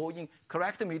potentially go in,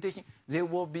 correct the mutation. They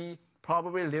will be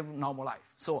probably live normal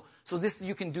life. So this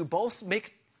you can do both,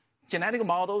 make genetic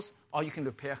models, or you can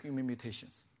repair human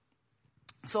mutations.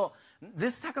 So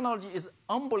this technology is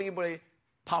unbelievably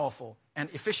powerful and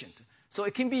efficient. So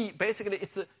it can be basically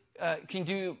can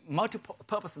do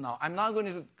multi-purpose now. I'm not going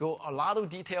to go a lot of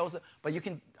details, but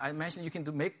I mentioned you can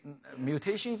make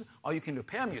mutations or you can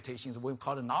repair mutations. We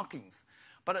call it knock-ins.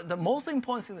 But the most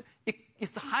important thing,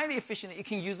 it's highly efficient. It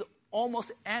can use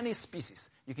almost any species.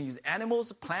 You can use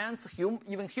animals, plants,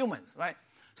 even humans, right?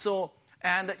 So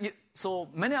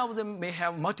many of them may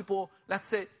have multiple, let's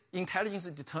say, intelligence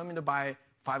is determined by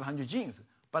 500 genes.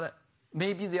 But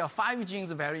maybe there are 5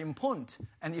 genes very important.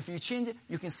 And if you change it,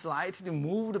 you can slightly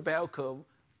move the bell curve,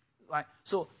 right?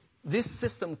 So this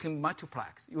system can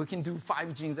multiplex. You can do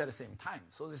 5 genes at the same time.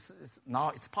 So now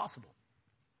it's possible.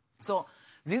 So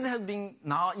this has been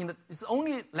now, it's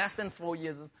only less than 4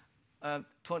 years,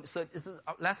 so it's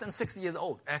less than 6 years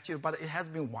old, actually, but it has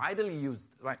been widely used,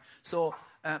 right? So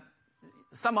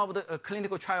some of the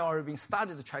clinical trials are being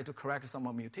started to try to correct some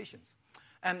of mutations.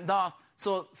 And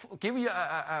so give you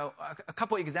a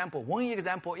couple examples. One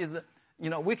example is,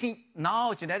 we can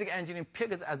now genetic engineering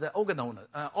pigs as organ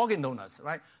donors,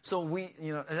 right? So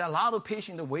there are a lot of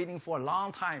patients waiting for a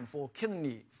long time for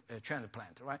kidney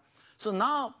transplant, right? So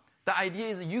now the idea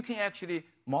is you can actually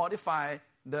modify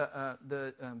the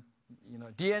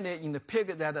DNA in the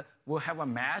pig that will have a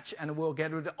match and will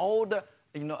get rid of all the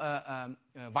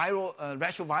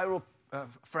retroviral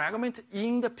fragment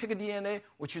in the pig DNA,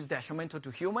 which is detrimental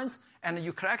to humans, and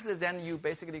you correct it, then you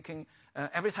basically can,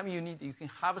 every time you need, you can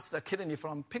harvest the kidney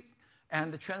from pig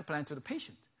and transplant to the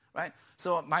patient, right?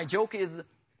 So my joke is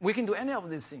we can do any of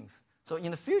these things. So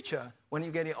in the future, when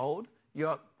you're getting old,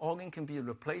 your organ can be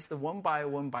replaced one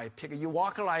by pig. You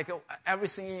walk like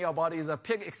everything in your body is a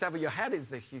pig except your head is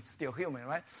still human,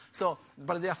 right? So,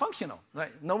 but they are functional,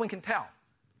 right? No one can tell.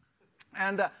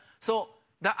 And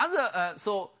the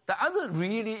other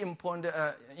really important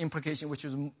implication, which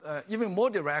is even more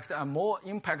direct and more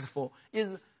impactful,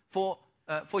 is for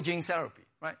gene therapy,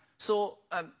 right? So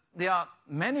there are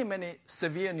many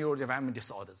severe neurodevelopmental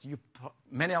disorders.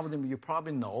 Many of them you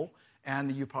probably know,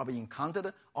 and you probably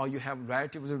encountered, or you have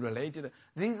relatively related.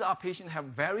 These are patients who have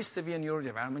very severe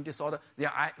neurodevelopmental disorder. They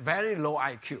are very low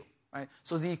IQ, right?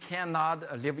 So they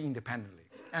cannot live independently.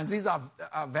 And these are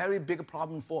a very big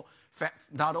problem for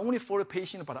not only for the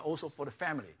patient, but also for the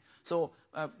family. So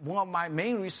one of my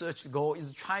main research goals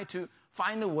is to try to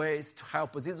find ways to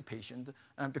help these patients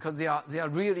because they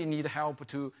really need help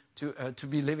to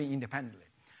be living independently.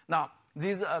 Now,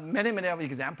 these are many of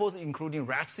examples, including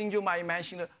Rett syndrome I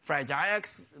mentioned, Fragile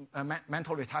X,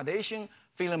 mental retardation,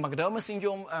 Phelan-McDermid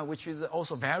syndrome, which is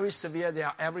also very severe.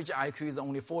 Their average IQ is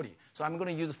only 40. So I'm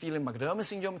going to use Phelan-McDermid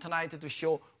syndrome tonight to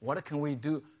show what can we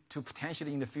do to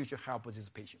potentially in the future help this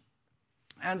patient.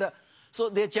 And so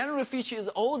their general feature is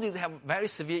all these have very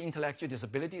severe intellectual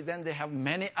disability. Then they have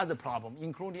many other problems,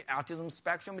 including autism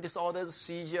spectrum disorders,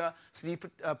 seizure, sleep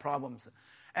problems.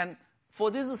 And for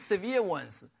these severe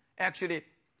ones, actually,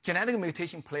 genetic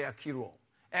mutation play a key role.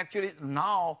 Actually,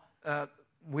 now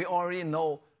we already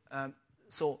know,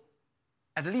 so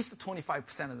at least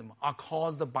 25% of them are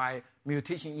caused by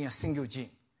mutation in a single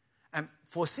gene. And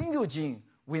for single gene,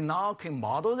 we now can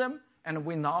model them, and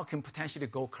we now can potentially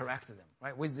go correct them,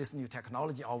 right, with this new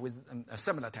technology or with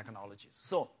similar technologies.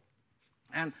 So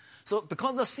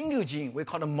because of single gene, we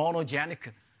call it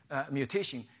monogenic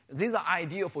mutation. These are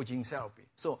ideal for gene therapy.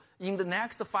 So in the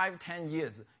next 5-10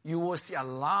 years, you will see a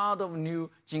lot of new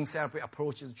gene therapy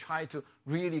approaches to try to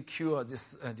really cure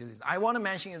this disease. I want to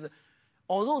mention is that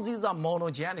although these are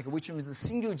monogenic, which means a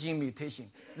single gene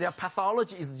mutation, their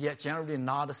pathology is yet generally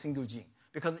not a single gene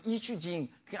because each gene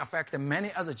can affect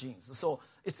many other genes. So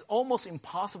it's almost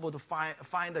impossible to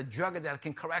find a drug that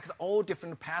can correct all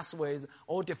different pathways,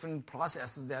 all different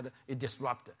processes that it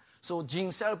disrupts. So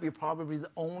gene therapy probably is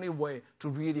the only way to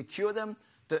really cure them.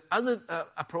 The other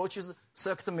approaches,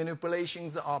 circuit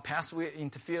manipulations or pathway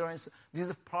interference,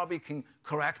 these probably can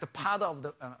correct part of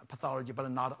the pathology,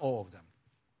 but not all of them.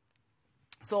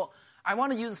 So I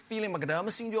want to use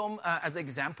Phelan-McDermid syndrome as an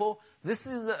example. This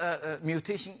is a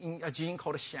mutation in a gene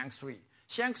called SHANK3.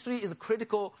 SHANK3 is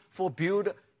critical for build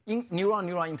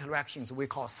neuron-neuron interactions we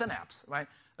call synapse, right?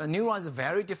 A neuron is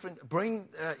very different. Brain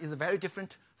is very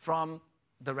different from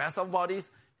the rest of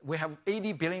bodies. We have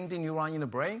 80 billion neurons in the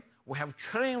brain. We have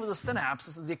trillions of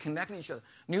synapses. They connect each other.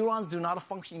 Neurons do not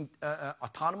function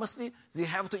autonomously. They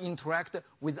have to interact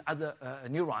with other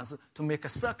neurons to make a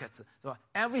circuit. So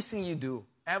everything you do,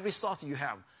 every thought you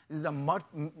have, these are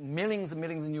millions and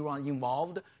millions of neurons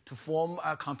involved to form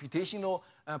a computational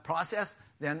process,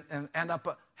 then end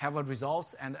up have a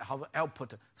result and have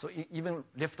output. So even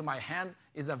lift my hand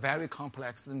is a very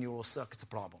complex neural circuits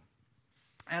problem.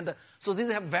 And so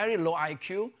these have very low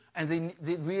IQ, and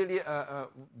they really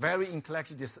very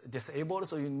intellectually disabled,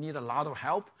 so you need a lot of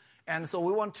help. And so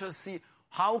we want to see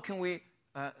how can we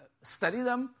study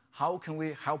them, how can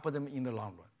we help them in the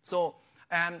long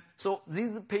run. So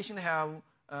these patients have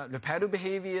repetitive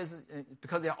behaviors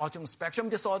because they are autism spectrum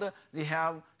disorder. They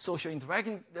have social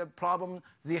interaction problem.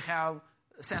 They have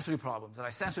sensory problems.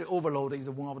 Like sensory overload is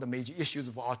one of the major issues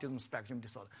for autism spectrum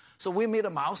disorder. So we made a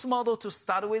mouse model to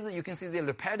start with. You can see they're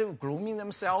repetitive grooming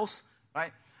themselves,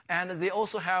 right? And they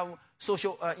also have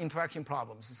social interaction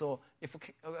problems. So if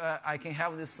I can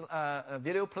have this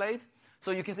video played.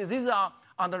 So you can see these are,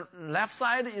 on the left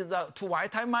side is 2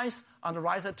 wild-type mice, on the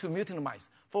right side 2 mutant mice.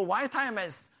 For wild-type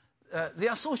mice,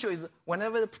 their social is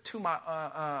whenever the 2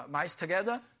 mice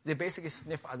together, they basically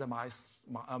sniff other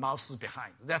mouses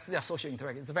behind. That's their social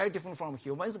interaction. It's very different from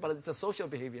humans, but it's a social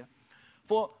behavior.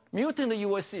 For mutant, you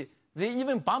will see they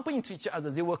even bump into each other.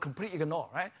 They will completely ignore,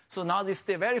 right? So now they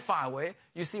stay very far away.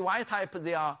 You see wild-type,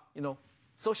 they are,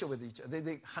 social with each other.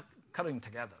 They cuddling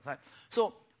together, right?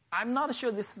 So I'm not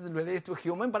sure this is related to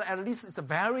human, but at least it's a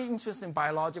very interesting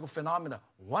biological phenomenon.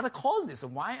 What causes this?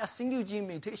 Why a single gene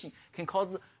mutation can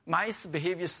cause mice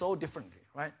behavior so differently,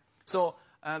 right? So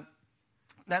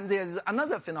then there's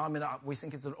another phenomenon we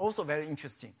think is also very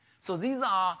interesting. So these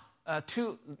are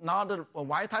 2, now the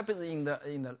wild type is in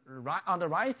the right, on the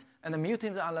right, and the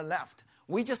mutant on the left.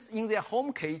 We just, in their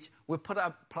home cage, we put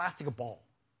a plastic ball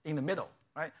in the middle,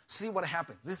 right? See what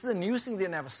happens. This is a new thing, they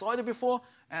never saw it before,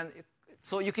 and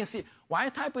so you can see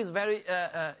wild type is very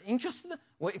interested.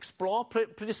 We explore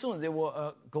pretty soon. They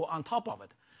will go on top of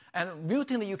it. And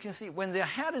mutant, you can see when their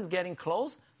head is getting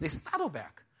close, they startle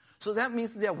back. So that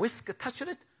means their whisk touched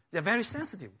it. They're very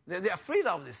sensitive. They're afraid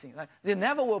of this thing. Right? They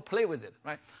never will play with it.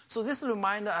 Right? So this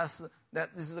reminds us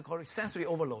that this is called sensory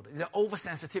overload. It's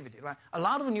oversensitivity. Right? A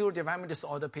lot of neurodevelopmental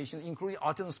disorder patients, including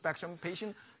autism spectrum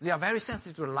patients, they are very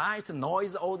sensitive to light,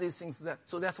 noise, all these things.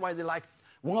 So that's why they like,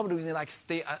 one of the reasons they like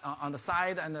stay on the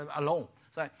side and alone.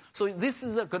 So this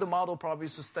is a good model probably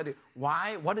to study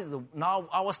why, now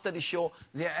our studies show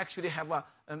they actually have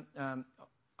a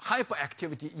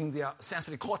hyperactivity in their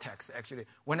sensory cortex, actually.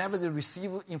 Whenever they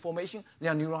receive information,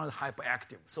 their neurons are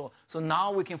hyperactive. So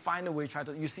now we can find a way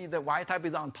you see the Y type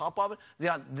is on top of it, they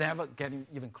are never getting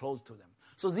even close to them.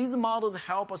 So these models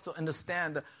help us to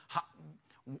understand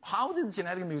how these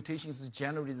genetic mutations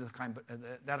generate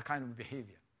that kind of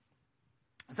behavior.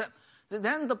 So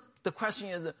then the question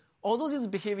is, although this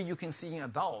behavior you can see in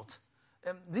adults,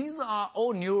 these are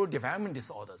all neurodevelopment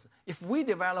disorders. If we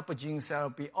develop a gene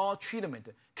therapy or treatment,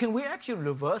 can we actually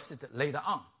reverse it later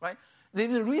on, right?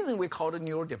 There's a reason we call it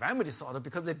neurodevelopment disorder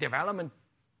because the development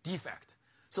defect.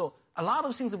 So a lot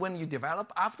of things when you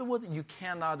develop afterwards, you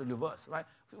cannot reverse, right?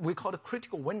 We call it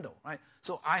critical window, right?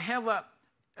 So I have a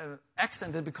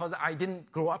accent because I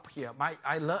didn't grow up here.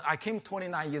 I came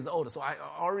 29 years old, so I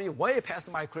already way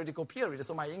past my critical period.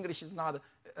 So my English is not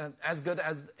as good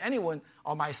as anyone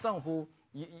or my son, who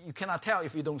you cannot tell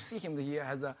if you don't see him.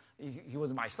 He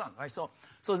was my son, right? So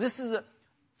this is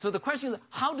so the question is,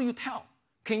 how do you tell?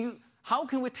 how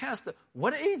can we test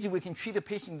what age we can treat a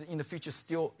patient in the future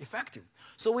still effective?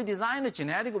 So we designed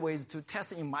genetic ways to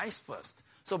test in mice first.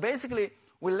 So basically,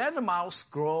 we let the mouse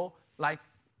grow like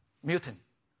mutant.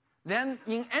 Then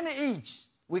in any age,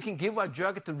 we can give a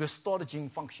drug to restore the gene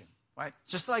function, right?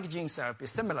 Just like gene therapy,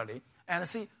 similarly, and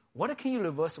see what can you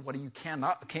reverse, what you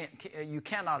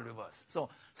cannot reverse.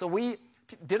 So we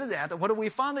did that. What we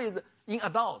found is in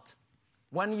adult,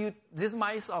 when these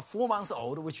mice are 4 months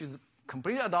old, which is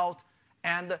completely adult,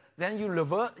 and then you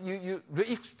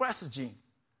re-express the gene,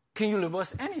 can you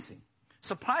reverse anything?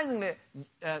 Surprisingly,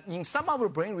 in some of the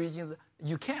brain regions,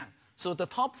 you can. So the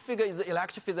top figure is the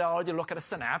electrophysiology. Look at the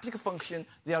synaptic function.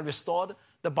 They are restored.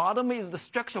 The bottom is the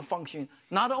structural function.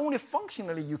 Not only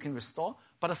functionally you can restore,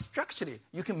 but structurally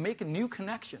you can make new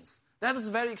connections. That is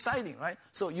very exciting, right?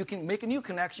 So you can make new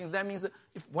connections. That means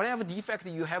if whatever defect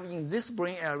you have in this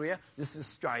brain area, this is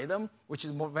striatum, which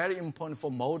is very important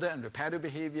for motor and repetitive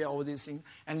behavior, all these things,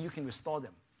 and you can restore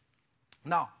them.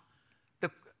 Now,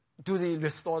 do they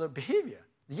restore the behavior?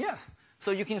 Yes. So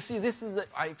you can see this is,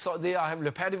 they have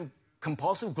repetitive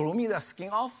compulsive grooming their skin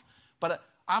off, but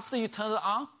after you turn it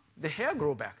on, the hair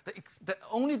grow back. The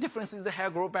only difference is the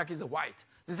hair grow back is white.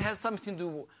 This has something to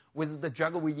do with the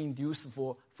drug we induce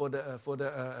for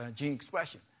the gene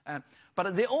expression.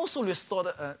 But they also restore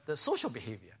the social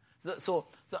behavior.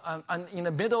 And in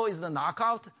the middle is the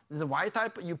knockout. This is the Y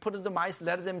type. You put the mice,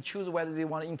 let them choose whether they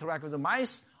want to interact with the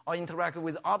mice or interact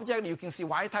with the object. You can see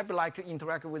Y type like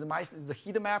interact with the mice is the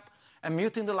heat map, and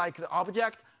mutant like the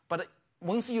object. But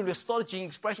once you restore the gene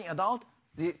expression in adult,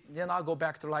 they now go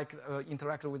back to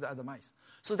interact with the other mice.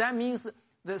 So that means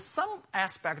there's some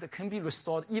aspect that can be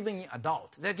restored even in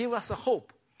adult. That gives us a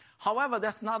hope. However,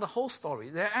 that's not the whole story.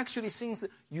 There are actually things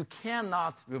you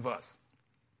cannot reverse.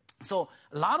 So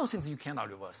a lot of things you cannot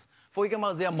reverse. For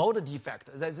example, there are motor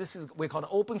defect. This is we call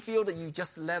open field. You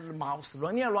just let the mouse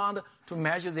running around to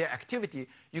measure their activity.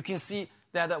 You can see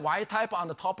that the Y type on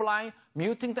the top line,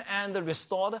 mutant and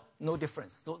restored, no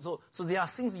difference. So there are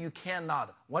things you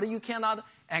cannot. What you cannot?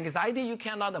 Anxiety you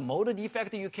cannot. Motor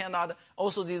defect you cannot.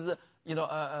 Also these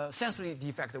sensory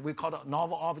defect we call it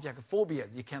novel object phobia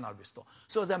you cannot restore.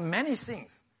 So there are many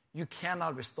things you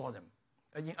cannot restore them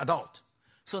in adult.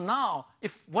 So now,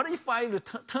 what if I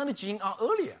turn the gene on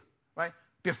earlier, right?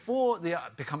 Before they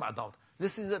become adult.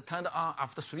 This is turned on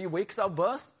after 3 weeks of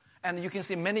birth, and you can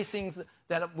see many things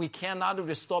that we cannot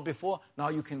restore before, now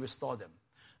you can restore them.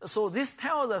 So this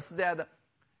tells us that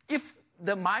if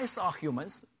the mice are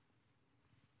humans,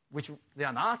 which they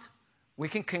are not, we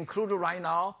can conclude right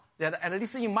now that at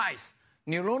least in mice,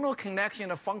 neuronal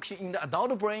connection and function in the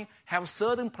adult brain have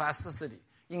certain plasticity.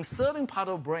 In certain part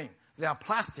of the brain, they are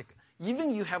plastic.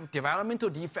 Even you have developmental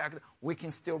defect, we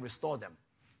can still restore them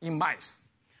in mice,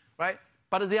 right?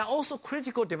 But there are also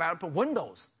critical development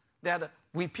windows that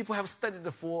people have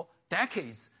studied for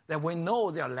decades, that we know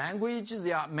their language,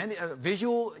 there are many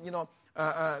visual,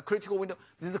 critical windows.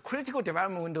 These critical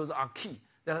development windows are key.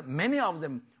 There are many of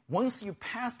them, once you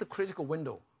pass the critical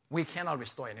window, we cannot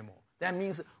restore anymore. That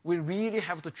means we really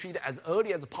have to treat it as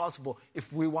early as possible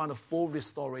if we want a full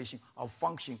restoration of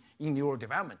function in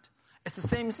neurodevelopment. It's the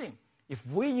same thing. If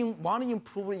we want to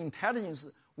improve intelligence,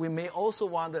 we may also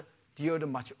want to deal with it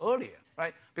much earlier,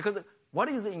 right? Because what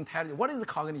is the intelligence? What is the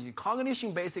cognition?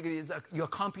 Cognition basically is your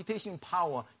computation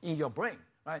power in your brain,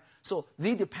 right? So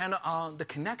they depend on the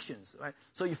connections, right?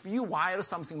 So if you wire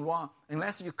something wrong,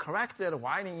 unless you correct that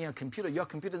wiring in your computer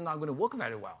is not going to work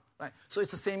very well, right? So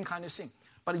it's the same kind of thing.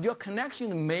 But your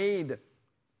connection made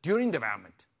during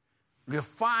development,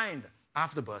 refined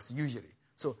after birth usually.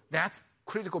 So that's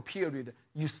critical period,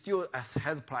 you still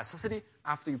has plasticity.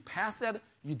 After you pass that,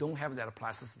 you don't have that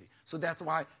plasticity. So that's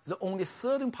why the only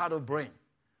certain part of the brain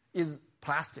is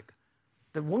plastic.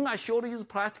 The one I showed you is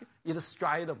plastic is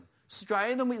striatum.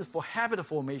 Striatum is for habit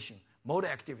formation, motor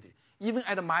activity. Even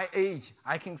at my age,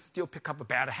 I can still pick up a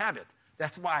bad habit.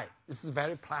 That's why this is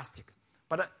very plastic.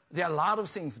 But there are a lot of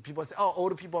things. People say, oh,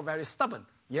 older people are very stubborn.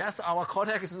 Yes, our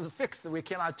cortex is fixed. We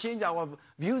cannot change our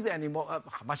views anymore.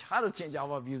 Much harder to change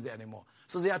our views anymore.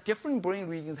 So there are different brain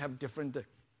regions have different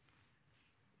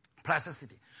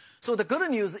plasticity. So the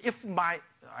good news, if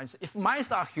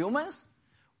mice are humans,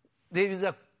 there is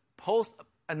a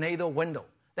post-natal window.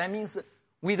 That means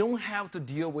we don't have to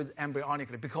deal with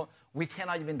embryonically because we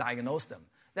cannot even diagnose them.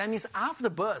 That means after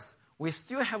birth, we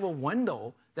still have a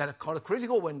window that is called a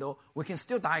critical window. We can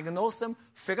still diagnose them,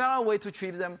 figure out a way to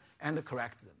treat them, and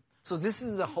correct them. So this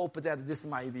is the hope that this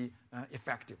might be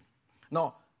effective.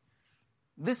 Now,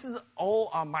 this is all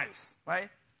our mice, right?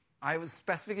 I was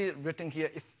specifically written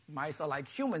here if mice are like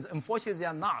humans. Unfortunately, they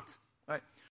are not, right?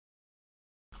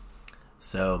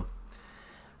 So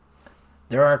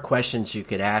there are questions you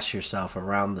could ask yourself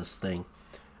around this thing.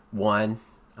 One,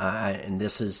 and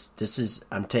this is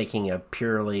I'm taking a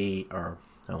purely, or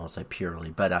I won't say purely,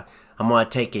 but I'm going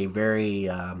to take a very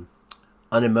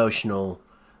unemotional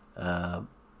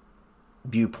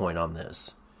viewpoint on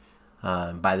this.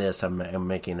 By this, I'm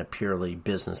making a purely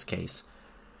business case.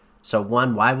 So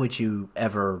one, why would you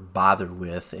ever bother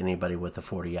with anybody with a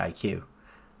 40 IQ?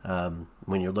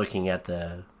 When you're looking at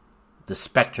the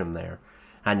spectrum there,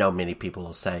 I know many people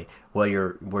will say,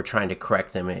 well, we're trying to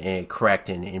correct them and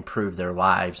improve their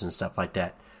lives and stuff like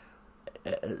that.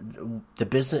 The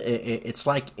business, it's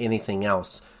like anything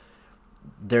else.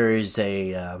 There's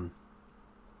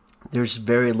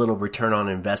very little return on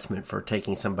investment for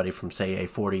taking somebody from, say, a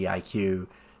 40 IQ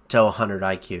to a 100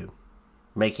 IQ.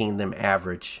 Making them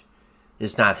average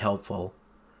is not helpful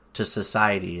to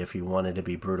society, if you wanted to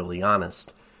be brutally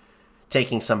honest.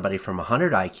 Taking somebody from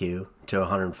 100 IQ to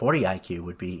 140 IQ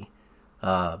would be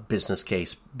business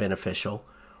case beneficial,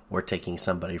 or taking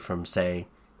somebody from, say,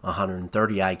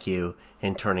 130 IQ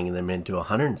and turning them into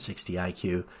 160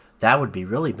 IQ, that would be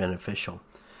really beneficial.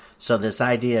 So this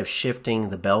idea of shifting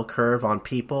the bell curve on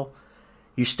people,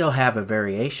 you still have a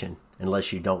variation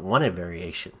unless you don't want a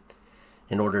variation.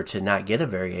 In order to not get a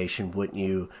variation, wouldn't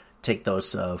you take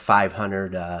those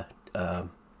 500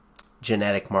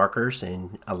 genetic markers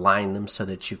and align them so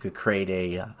that you could create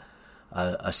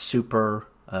a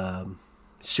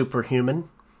superhuman,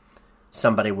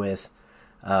 somebody with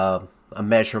a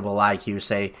measurable IQ?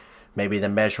 Say maybe the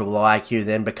measurable IQ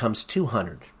then becomes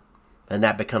 200, and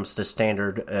that becomes the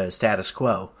standard status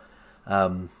quo.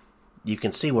 You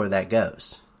can see where that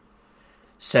goes.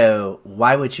 So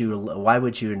why would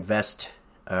you invest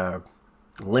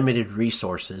limited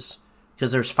resources?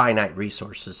 Because there's finite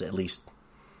resources, at least.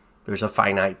 There's a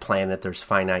finite planet, there's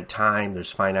finite time, there's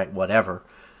finite whatever.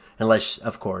 Unless,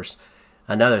 of course,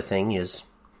 another thing is,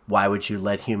 why would you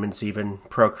let humans even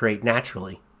procreate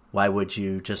naturally? Why would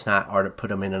you just not put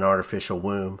them in an artificial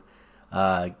womb,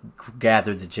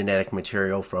 gather the genetic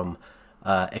material from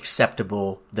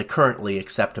the currently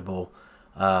acceptable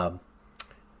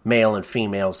male and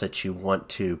females that you want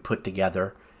to put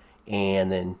together,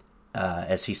 and then,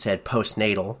 as he said,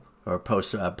 postnatal or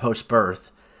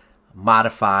post-birth,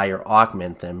 modify or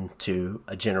augment them to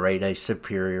generate a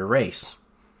superior race,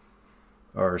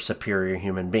 or superior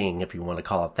human being, if you want to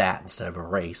call it that instead of a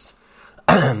race.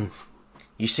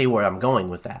 You see where I'm going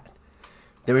with that.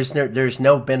 There's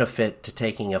no benefit to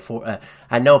taking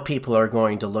I know people are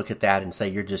going to look at that and say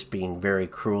you're just being very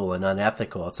cruel and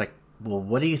unethical. It's like, well,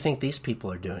 what do you think these people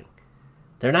are doing?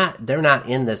 They're not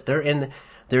in this.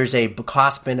 There's a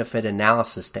cost benefit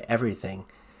analysis to everything.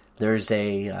 There's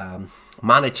a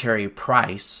monetary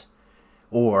price,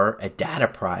 or a data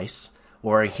price,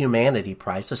 or a humanity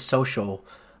price, a social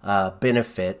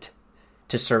benefit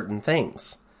to certain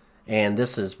things. And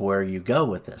this is where you go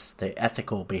with this, the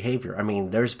ethical behavior. I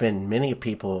mean, there's been many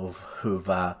people who've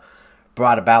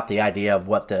brought about the idea of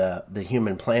what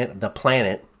the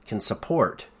planet can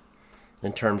support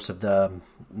in terms of the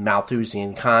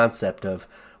Malthusian concept of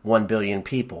 1 billion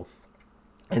people.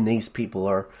 And these people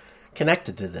are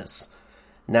connected to this.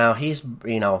 Now, he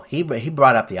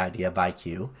brought up the idea of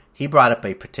IQ. He brought up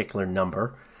a particular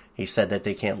number. He said that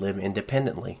they can't live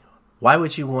independently. Why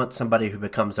would you want somebody who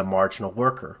becomes a marginal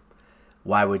worker?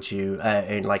 Why would you,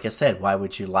 and like I said, why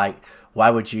would you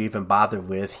even bother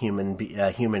with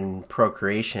human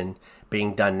procreation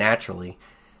being done naturally?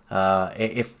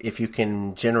 If you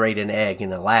can generate an egg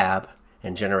in a lab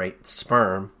and generate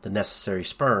sperm, the necessary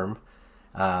sperm,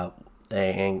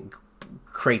 and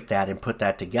create that and put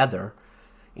that together,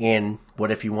 and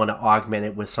what if you want to augment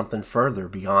it with something further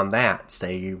beyond that?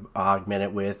 Say you augment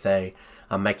it with a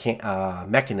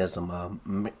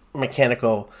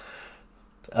mechanical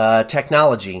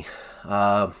technology,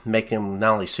 make them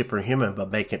not only superhuman, but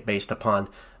make it based upon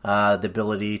the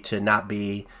ability to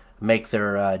make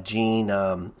their gene,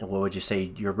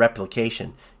 your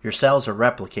replication. Your cells are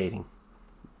replicating.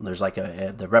 There's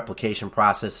the replication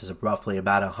process is roughly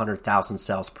about 100,000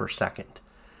 cells per second.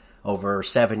 Over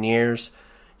 7 years,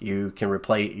 you can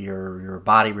replace your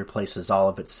body replaces all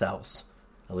of its cells.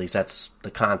 At least that's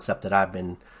the concept that I've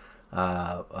been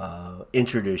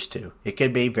introduced to. It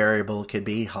could be variable, it could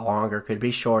be longer, it could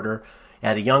be shorter.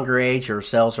 At a younger age, your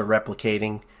cells are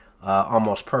replicating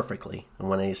almost perfectly. And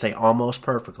when I say almost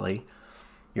perfectly,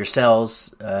 your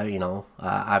cells,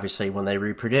 obviously when they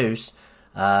reproduce,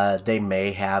 they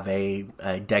may have a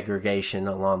degradation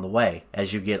along the way.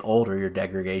 As you get older, your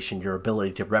degradation, your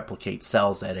ability to replicate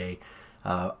cells at a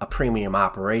premium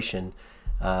operation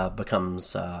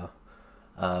becomes,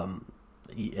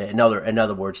 in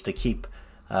other words, to keep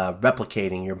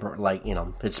replicating your, like,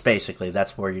 it's basically,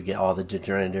 that's where you get all the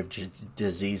degenerative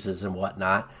diseases and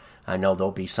whatnot. I know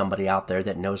there'll be somebody out there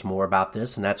that knows more about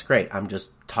this, and that's great. I'm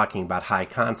just talking about high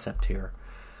concept here.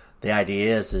 The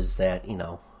idea is that,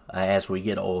 as we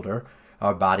get older,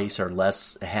 our bodies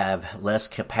have less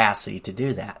capacity to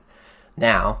do that.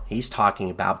 Now, he's talking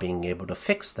about being able to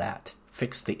fix that,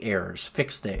 fix the errors,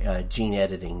 fix the gene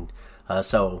editing.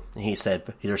 So he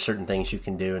said there's certain things you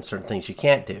can do and certain things you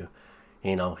can't do.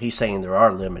 He's saying there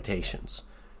are limitations.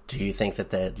 Do you think that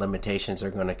the limitations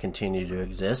are going to continue to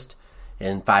exist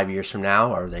in 5 years from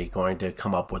now? Are they going to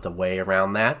come up with a way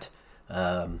around that?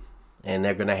 And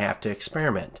they're going to have to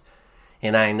experiment.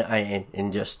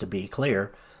 And just to be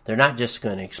clear, they're not just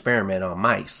going to experiment on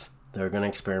mice. They're going to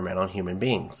experiment on human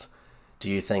beings. Do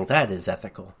you think that is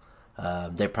ethical?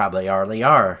 They probably already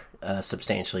are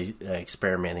substantially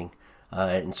experimenting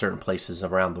in certain places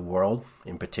around the world,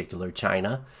 in particular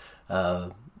China,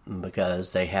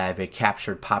 because they have a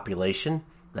captured population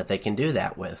that they can do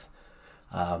that with,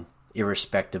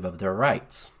 irrespective of their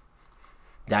rights.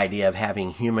 The idea of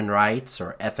having human rights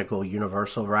or ethical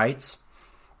universal rights,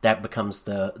 that becomes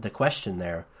the question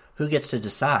there. Who gets to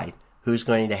decide? Who is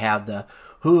going to have the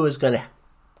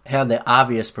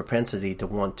obvious propensity to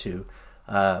want to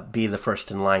be the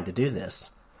first in line to do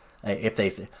this?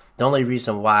 The only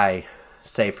reason why,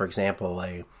 say for example,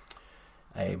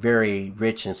 a very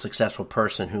rich and successful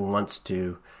person who wants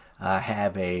to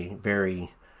have a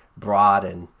very broad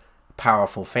and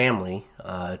powerful family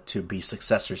to be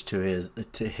successors to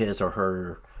his or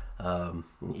her,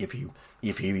 if you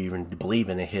even believe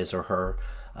in his or her,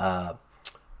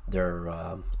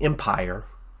 their empire,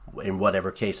 in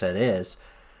whatever case that is,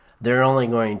 they're only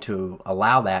going to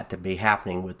allow that to be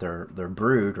happening with their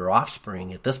brood or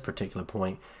offspring at this particular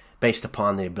point, based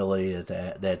upon the ability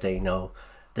that they know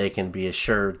they can be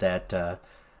assured that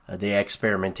the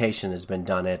experimentation has been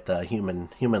done at the human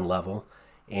level,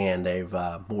 and they've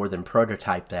more than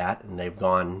prototyped that, and they've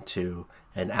gone to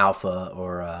an alpha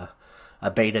or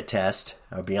a beta test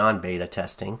or beyond beta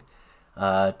testing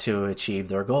to achieve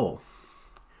their goal.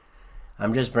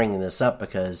 I'm just bringing this up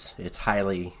because it's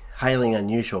highly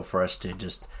unusual for us to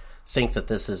just think that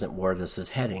this isn't where this is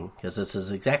heading, because this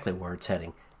is exactly where it's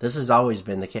heading. This has always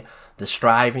been the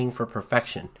striving for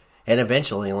perfection and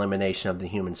eventually elimination of the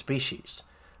human species.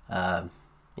 As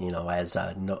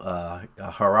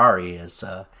Harari has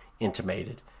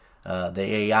intimated, the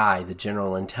AI, the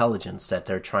general intelligence, that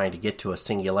they're trying to get to a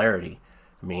singularity.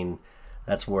 I mean,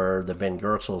 that's where the Van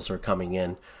Gersels are coming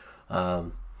in,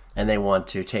 and they want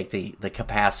to take the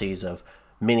capacities of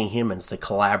many humans, the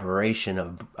collaboration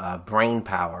of brain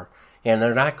power, and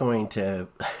they're not going to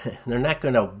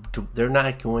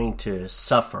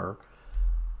suffer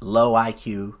low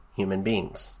IQ human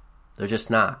beings. They're just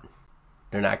not.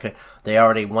 They're not. They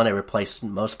already want to replace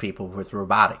most people with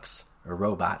robotics or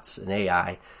robots and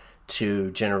AI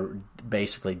to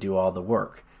basically do all the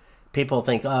work. People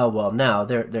think, oh well, no,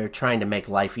 they're trying to make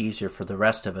life easier for the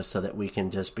rest of us so that we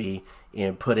can just be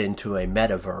put into a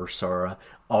metaverse or a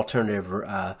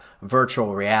alternative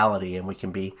virtual reality, and we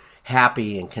can be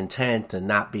happy and content and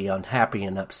not be unhappy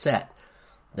and upset.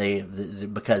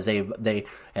 Because they,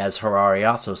 as Harari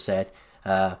also said,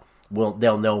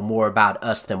 they'll know more about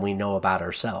us than we know about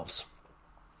ourselves.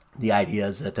 The idea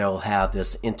is that they'll have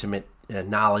this intimate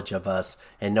knowledge of us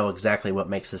and know exactly what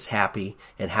makes us happy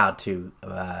and how to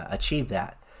achieve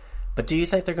that. But do you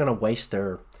think they're going to waste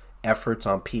their efforts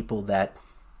on people that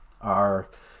are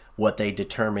what they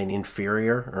determine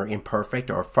inferior or imperfect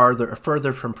or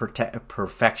further from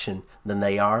perfection than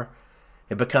they are?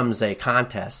 It becomes a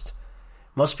contest.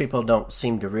 Most people don't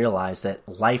seem to realize that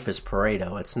life is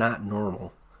Pareto. It's not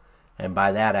normal. And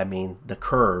by that I mean the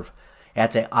curve.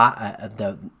 At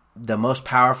the most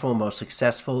powerful, most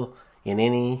successful in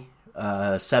any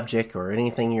subject or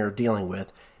anything you're dealing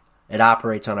with, it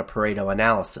operates on a Pareto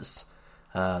analysis.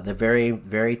 The very,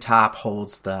 very top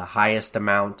holds the highest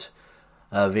amount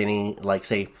of any, like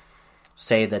say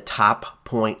the top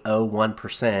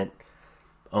 0.01%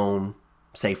 own,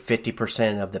 say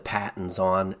 50% of the patents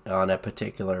on a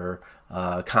particular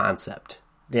concept.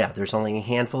 Yeah, there's only a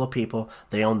handful of people.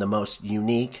 They own the most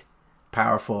unique,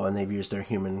 powerful, and they've used their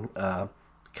human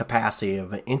capacity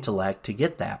of intellect to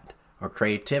get that, or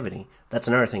creativity. That's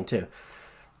another thing too.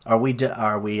 Are we to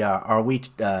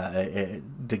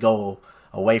go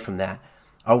away from that?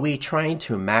 Are we trying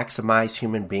to maximize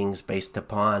human beings based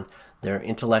upon their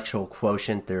intellectual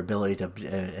quotient, their ability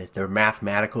to, their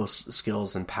mathematical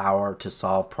skills and power to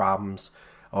solve problems?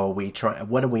 Or are we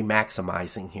what are we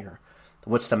maximizing here?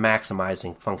 What's the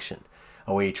maximizing function?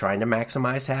 Are we trying to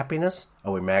maximize happiness?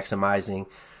 Are we maximizing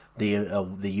the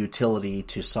utility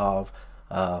to solve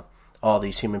all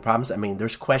these human problems. I mean,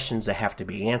 there's questions that have to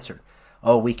be answered.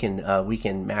 Oh, we can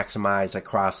maximize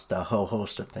across the whole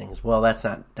host of things. Well, that's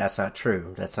not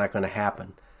true. That's not going to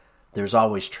happen. There's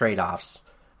always trade-offs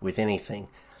with anything.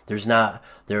 There's not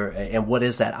there, and what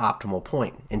is that optimal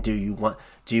point? And do you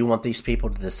want these people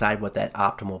to decide what that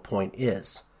optimal point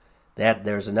is?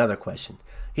 There's another question.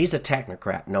 He's a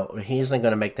technocrat. No, he isn't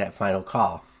going to make that final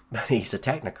call. He's a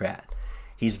technocrat.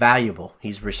 He's valuable.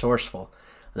 He's resourceful.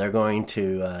 They're going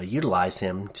to utilize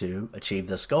him to achieve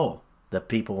this goal. The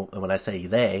people, when I say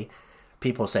they,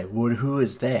 people say, well, who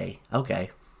is they? Okay,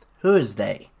 who is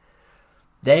they?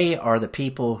 They are the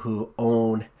people who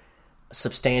own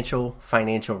substantial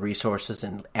financial resources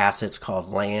and assets called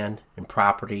land and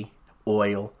property,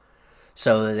 oil,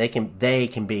 so that they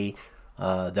can be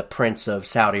the Prince of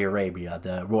Saudi Arabia,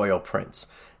 the royal prince.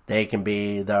 They can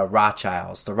be the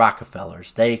Rothschilds, the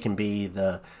Rockefellers. They can be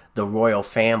the royal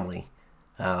family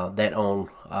that own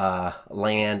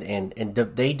land, and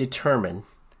they determine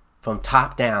from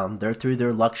top down. They're through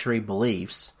their luxury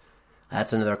beliefs.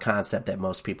 That's another concept that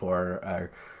most people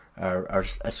are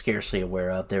scarcely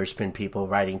aware of. There's been people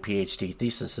writing PhD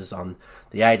theses on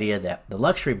the idea that the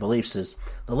luxury beliefs is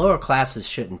the lower classes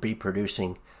shouldn't be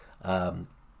producing.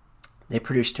 They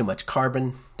produce too much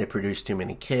carbon. They produce too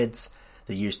many kids.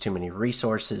 They use too many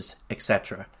resources,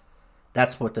 etc.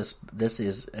 That's what this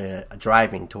is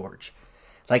driving towards.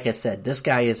 Like I said, this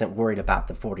guy isn't worried about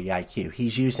the 40 IQ.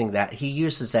 He's using that. He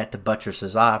uses that to buttress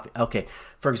his off. Okay,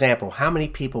 for example, how many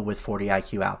people with 40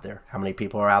 IQ out there? How many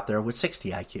people are out there with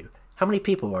 60 IQ? How many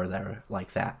people are there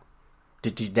like that?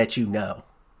 That you know,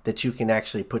 that you can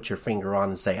actually put your finger on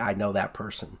and say, I know that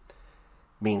person.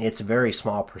 I mean, it's a very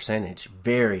small percentage.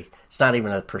 It's not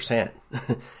even 1%.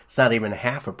 It's not even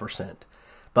 0.5%.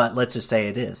 But let's just say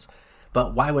it is.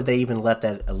 But why would they even let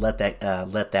that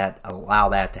allow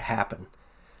that to happen?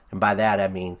 And by that I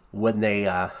mean, wouldn't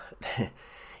they?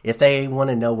 If they want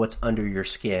to know what's under your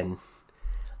skin,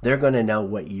 they're going to know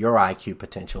what your IQ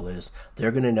potential is.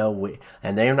 They're going to know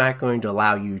and they're not going to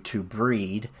allow you to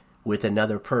breed with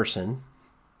another person,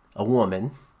 a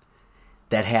woman,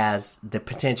 that has the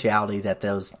potentiality that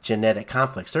those genetic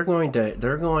conflicts. They're going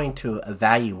to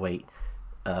evaluate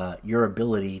your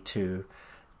ability to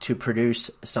produce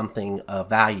something of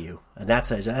value, and that's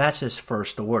just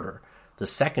first order. The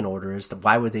second order is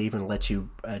why would they even let you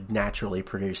naturally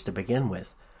produce to begin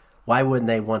with? Why wouldn't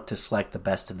they want to select the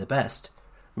best of the best?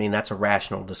 I mean, that's a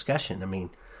rational discussion. I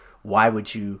mean, why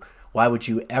would you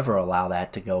ever allow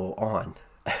that to go on?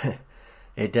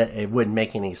 It wouldn't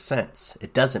make any sense.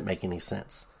 It doesn't make any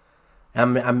sense.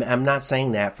 I'm not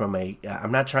saying that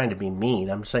I'm not trying to be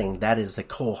mean. I'm saying that is the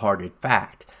cold-hearted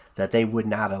fact that they would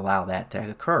not allow that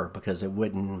to occur because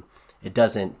it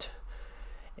doesn't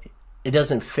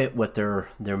fit with their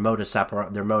mode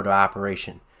of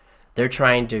operation. They're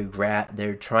trying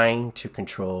to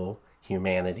control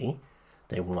humanity.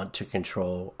 They want to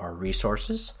control our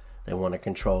resources. They want to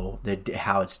control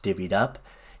how it's divvied up.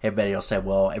 Everybody will say,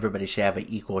 well, everybody should have an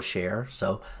equal share.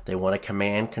 So they want a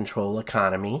command control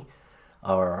economy,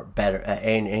 or better.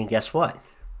 And guess what?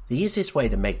 The easiest way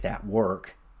to make that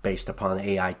work, based upon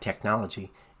AI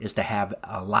technology, is to have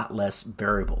a lot less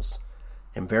variables.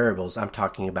 And variables, I'm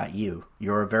talking about you.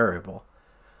 You're a variable.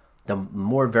 The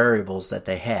more variables that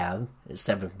they have,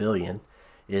 7 billion,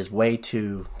 is way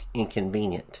too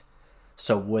inconvenient.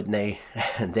 So wouldn't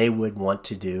they would want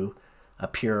to do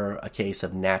a case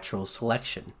of natural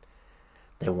selection.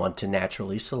 They want to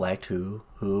naturally select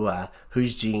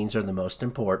whose genes are the most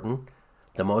important,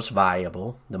 the most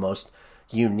viable, the most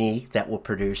unique, that will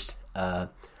produce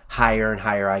higher and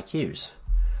higher IQs.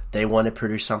 They want to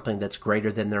produce something that's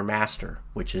greater than their master,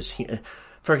 which is,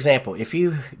 for example, if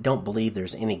you don't believe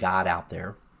there's any God out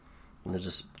there, and let's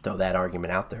just throw that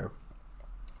argument out there,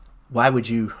 why would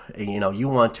you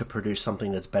want to produce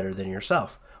something that's better than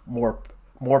yourself, more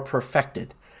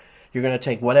perfected? You're going to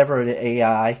take whatever the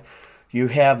AI, you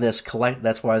have this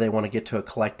that's why they want to get to a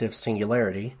collective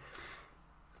singularity.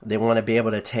 They want to be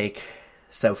able to take,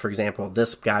 so for example,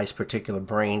 this guy's particular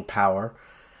brain power,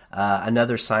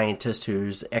 another scientist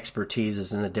whose expertise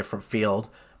is in a different field,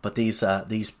 but these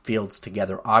fields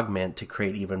together augment to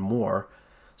create even more.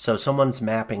 So someone's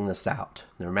mapping this out.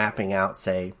 They're mapping out,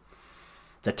 say,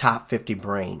 the top 50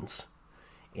 brains,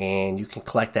 and you can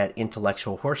collect that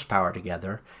intellectual horsepower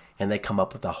together, and they come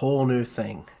up with a whole new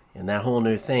thing. And that whole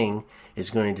new thing is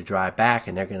going to drive back,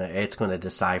 and it's going to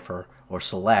decipher or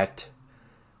select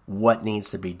what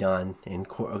needs to be done in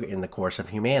the course of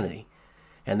humanity.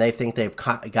 And they think they've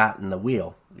gotten the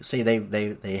wheel. See, they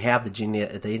have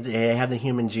the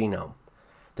human genome.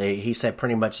 He said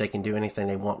pretty much they can do anything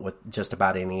they want with just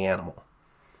about any animal.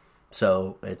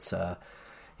 So it's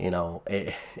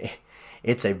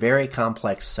it's a very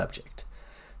complex subject.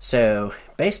 So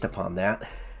based upon that,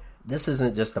 this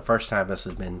isn't just the first time this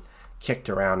has been kicked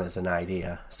around as an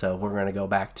idea. So we're going to go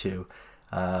back to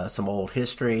some old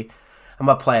history. I'm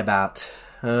going to play about,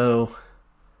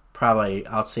 probably,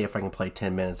 I'll see if I can play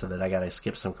 10 minutes of it. I got to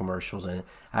skip some commercials in it.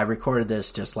 I recorded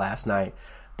this just last night,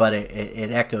 but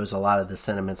it echoes a lot of the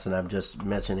sentiments that I'm just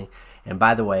mentioning. And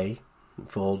by the way,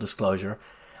 full disclosure,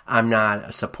 I'm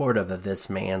not supportive of this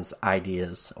man's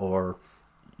ideas or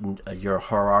your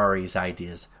Harari's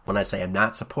ideas. When I say I'm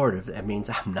not supportive, that means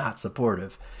I'm not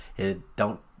supportive.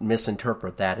 Don't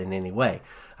misinterpret that in any way.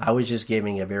 I was just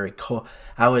giving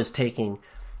I was taking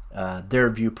their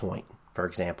viewpoint, for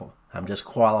example. I'm just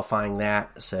qualifying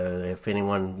that, so if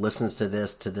anyone listens to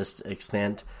this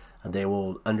extent, they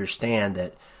will understand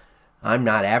that I'm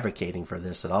not advocating for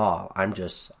this at all. I'm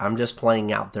just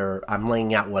laying out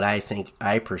what I think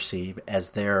I perceive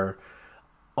as their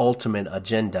ultimate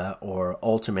agenda or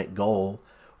ultimate goal.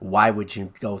 Why would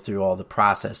you go through all the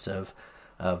process of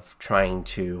trying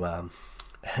to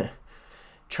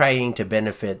trying to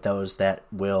benefit those that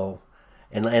will,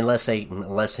 and unless he's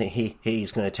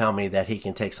going to tell me that he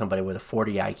can take somebody with a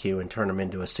 40 IQ and turn them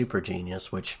into a super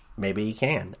genius, which maybe he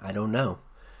can. I don't know.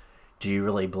 Do you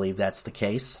really believe that's the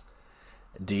case?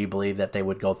 Do you believe that they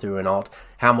would go through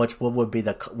what would be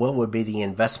the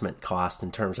investment cost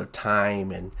in terms of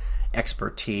time and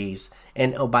expertise?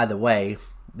 And oh, by the way,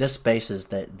 this bases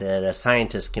that a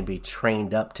scientist can be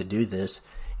trained up to do this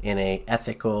in a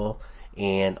ethical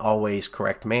and always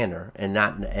correct manner, and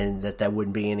that there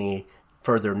wouldn't be any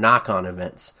further knock-on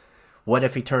events. What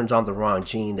if he turns on the wrong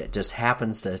gene that just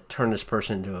happens to turn this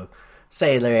person into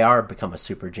say they are become a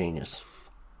super genius,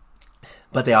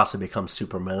 but they also become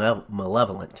super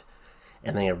malevolent,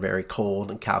 and they are very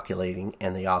cold and calculating,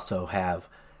 and they also have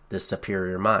this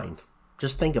superior mind.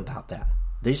 Just think about that.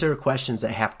 These are questions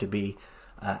that have to be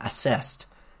assessed.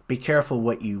 Be careful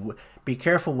what you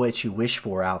wish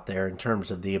for out there in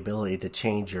terms of the ability to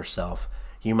change yourself.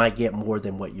 You might get more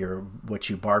than what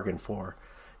you bargained for.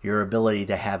 Your ability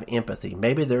to have empathy.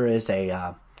 Maybe there is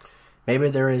an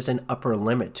upper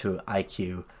limit to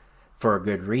IQ for a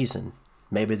good reason.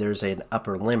 Maybe there's an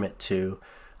upper limit to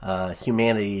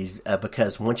humanity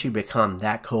because once you become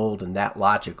that cold and that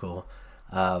logical,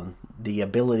 the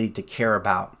ability to care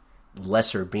about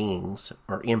lesser beings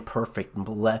or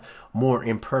more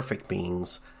imperfect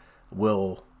beings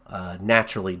will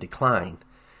naturally decline.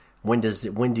 When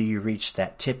do you reach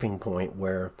that tipping point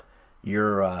where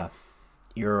your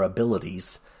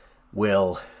abilities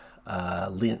will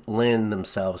lend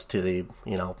themselves to the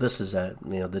this is the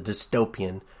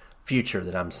dystopian future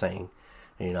that I'm saying.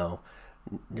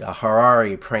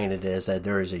 Harari painted it as that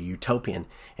there is a utopian,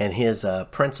 and his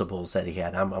principles that he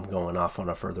had. I'm going off on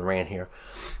a further rant here.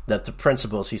 That the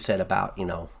principles he said about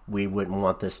we wouldn't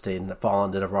want this to fall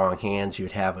into the wrong hands. You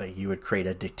would create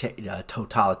a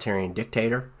totalitarian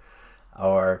dictator,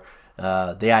 or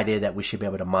the idea that we should be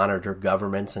able to monitor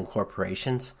governments and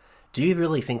corporations. Do you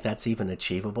really think that's even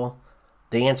achievable?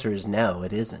 The answer is no,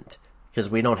 it isn't,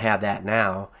 because we don't have that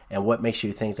now. And what makes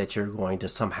you think that you're going to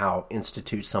somehow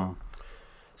institute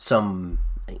some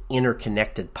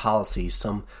interconnected policies?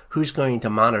 Who's going to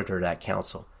monitor that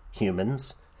council?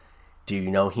 Humans. Do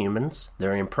you know humans?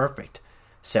 They're imperfect.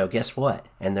 So guess what?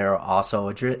 And they're also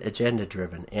agenda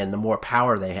driven. And the more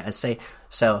power they have,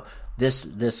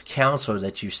 this council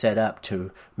that you set up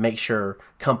to make sure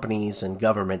companies and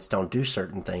governments don't do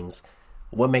certain things,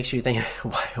 what makes you think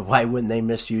why wouldn't they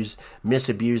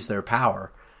misabuse their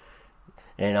power?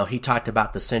 He talked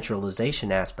about the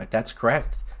centralization aspect. That's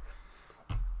correct.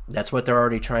 That's what they're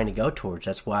already trying to go towards.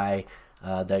 That's why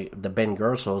the Ben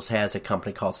Gersels has a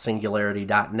company called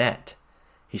Singularity.net.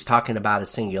 He's talking about a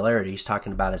singularity. He's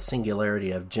talking about a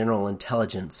singularity of general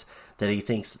intelligence that he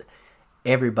thinks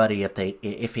everybody,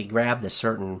 if he grabbed a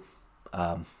certain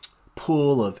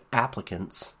pool of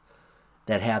applicants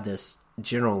that have this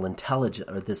general intelligence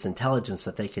or this intelligence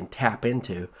that they can tap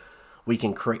into, we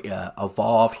can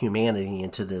evolve humanity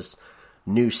into this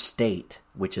new state,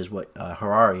 which is what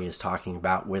Harari is talking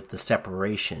about with the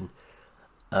separation.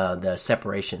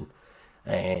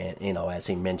 And as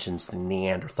he mentions, the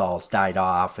Neanderthals died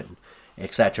off and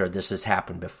etc. This has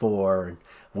happened before, and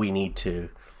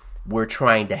we're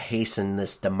trying to hasten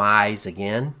this demise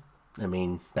again. I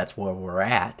mean, that's where we're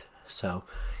at. So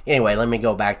anyway, let me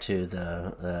go back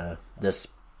to this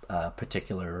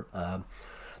particular.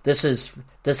 This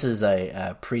is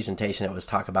a presentation that was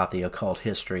talking about the occult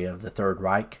history of the Third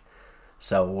Reich.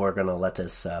 So we're going to let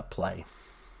this play.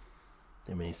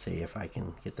 let me see if I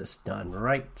can get this done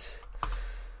right.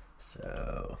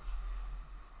 So,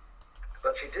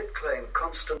 but she did claim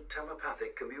constant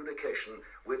telepathic communication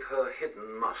with her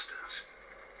hidden masters.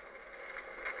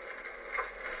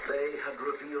 They had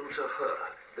revealed to her,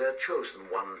 their chosen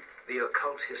one, the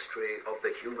occult history of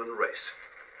the human race.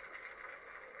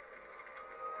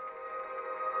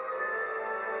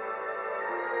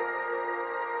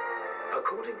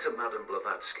 According to Madame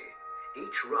Blavatsky,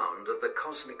 each round of the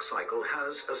cosmic cycle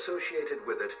has associated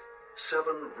with it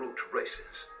 7 root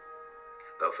races.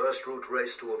 The first root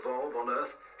race to evolve on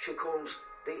Earth she calls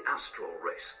the astral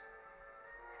race.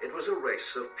 It was a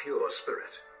race of pure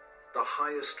spirit, the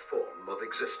highest form of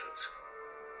existence.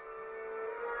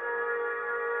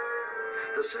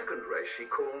 The second race she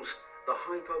calls the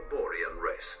Hyperborean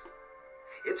race.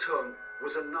 Its home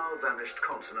was a now-vanished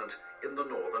continent in the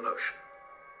Northern Ocean.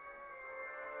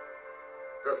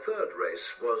 The third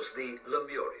race was the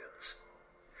Lemurians.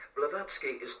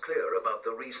 Blavatsky is clear about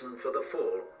the reason for the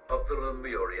fall of the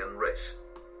Lemurian race.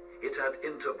 It had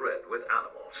interbred with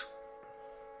animals.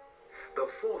 The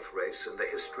fourth race in the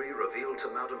history revealed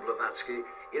to Madame Blavatsky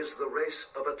is the race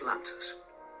of Atlantis.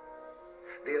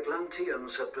 The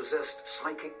Atlanteans had possessed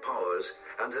psychic powers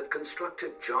and had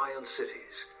constructed giant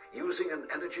cities using an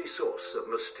energy source of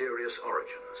mysterious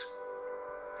origins.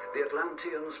 The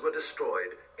Atlanteans were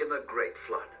destroyed in a great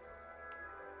flood.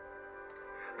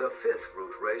 The fifth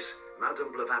root race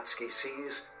Madame Blavatsky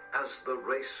sees as the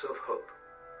race of hope.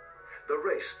 The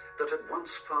race that had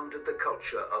once founded the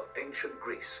culture of ancient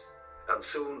Greece and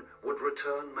soon would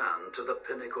return man to the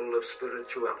pinnacle of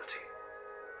spirituality.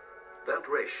 That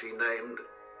race she named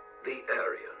the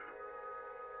Aryan.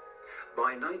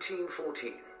 By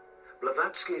 1914,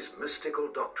 Blavatsky's mystical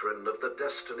doctrine of the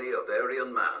destiny of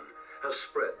Aryan man has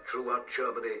spread throughout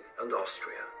Germany and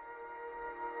Austria.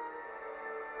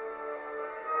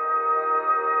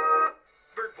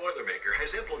 Bert Boilermaker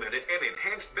has implemented an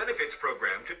enhanced benefits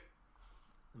program to...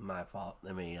 My fault.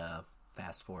 Let me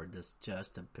fast forward this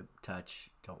just a touch.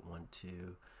 Don't want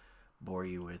to bore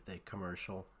you with a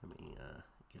commercial. Let me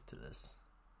get to this.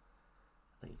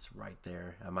 I think it's right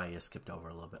there. I might have skipped over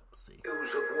a little bit. We'll see.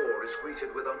 News of war is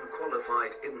greeted with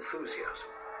unqualified enthusiasm.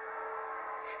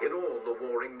 In all the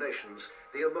warring nations,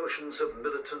 the emotions of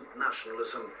militant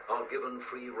nationalism are given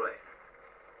free rein.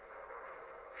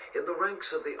 In the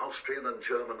ranks of the Austrian and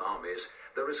German armies,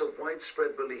 there is a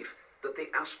widespread belief that the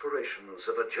aspirations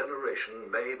of a generation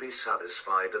may be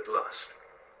satisfied at last.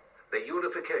 The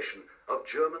unification of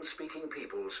German-speaking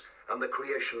peoples and the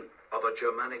creation of a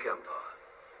Germanic empire.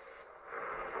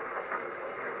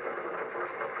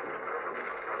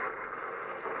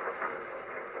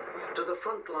 To the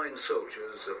frontline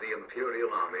soldiers of the imperial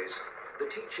armies, the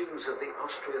teachings of the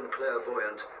Austrian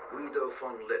clairvoyant Guido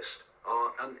von List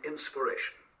are an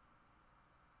inspiration.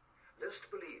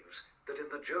 List believes that in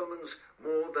the Germans,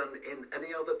 more than in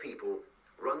any other people,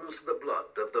 runs the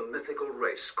blood of the mythical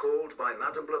race called by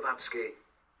Madame Blavatsky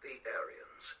the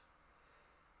Aryans.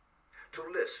 To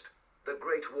List, the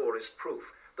Great War is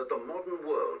proof that the modern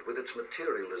world, with its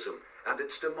materialism and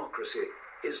its democracy,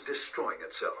 is destroying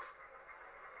itself.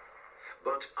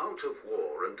 But out of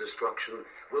war and destruction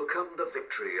will come the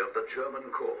victory of the German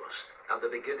cause and the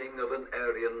beginning of an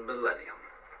Aryan millennium.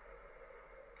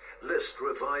 List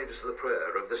revives the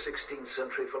prayer of the 16th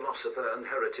century philosopher and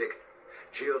heretic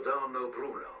Giordano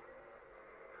Bruno.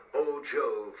 O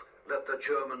Jove, let the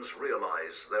Germans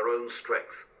realize their own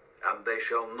strength, and they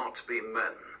shall not be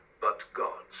men, but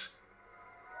gods.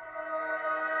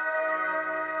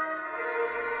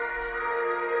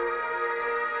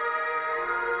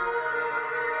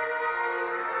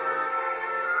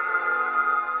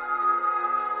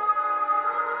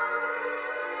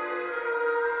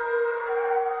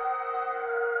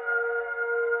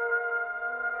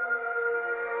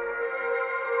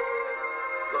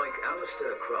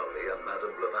 Aleister Crowley and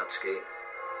Madame Blavatsky,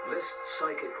 List's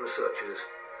psychic researches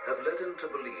have led him to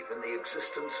believe in the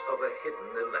existence of a hidden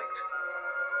elect.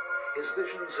 His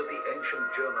visions of the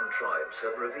ancient German tribes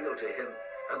have revealed to him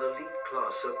an elite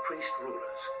class of priest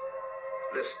rulers.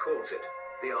 List calls it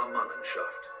the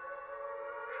Ahmannenschaft.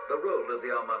 The role of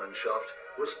the Ahmannenschaft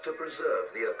was to preserve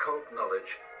the occult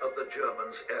knowledge of the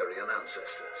Germans' Aryan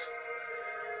ancestors.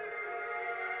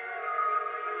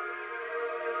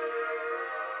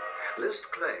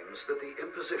 List claims that the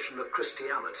imposition of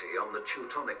Christianity on the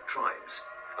Teutonic tribes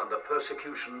and the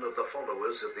persecution of the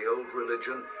followers of the old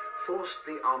religion forced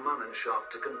the Ahmannenschaft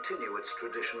to continue its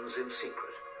traditions in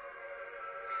secret.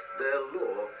 Their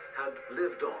law had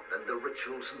lived on in the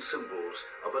rituals and symbols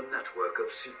of a network of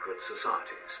secret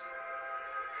societies.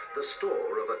 The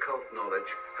store of occult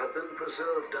knowledge had been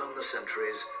preserved down the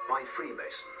centuries by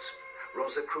Freemasons,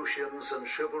 Rosicrucians, and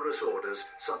chivalrous orders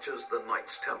such as the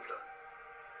Knights Templar.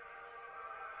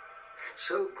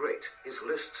 So great is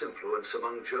Liszt's influence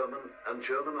among German and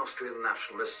German-Austrian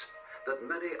nationalists that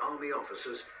many army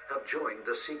officers have joined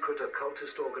the secret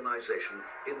occultist organization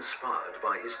inspired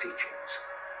by his teachings.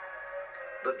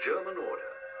 The German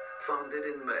Order, founded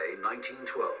in May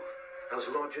 1912, has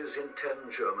lodges in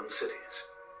 10 German cities.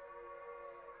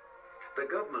 The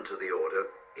government of the order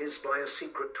is by a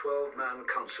secret 12-man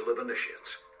council of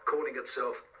initiates, calling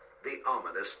itself the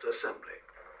Armanist Assembly.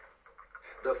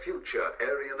 The future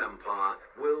Aryan Empire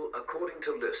will, according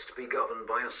to Liszt, be governed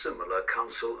by a similar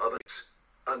council of initiates,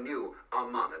 a new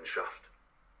Armanenschaft.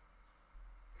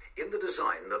 In the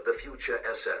design of the future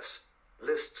SS,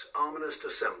 Liszt's Armanist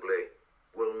Assembly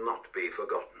will not be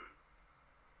forgotten.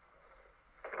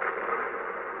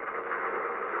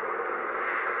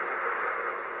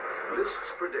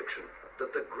 Liszt's prediction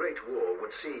that the Great War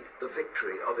would see the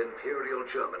victory of Imperial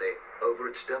Germany over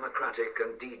its democratic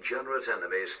and degenerate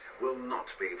enemies will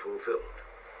not be fulfilled.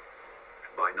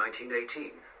 By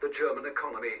 1918, the German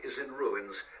economy is in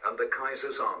ruins and the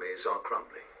Kaiser's armies are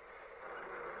crumbling.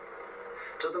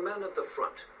 To the men at the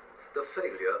front, the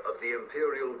failure of the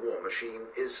imperial war machine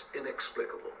is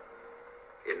inexplicable.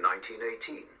 In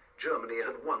 1918, Germany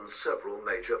had won several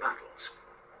major battles.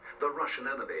 The Russian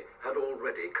enemy had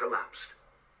already collapsed.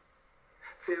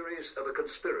 Theories of a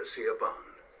conspiracy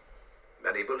abound.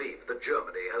 Many believe that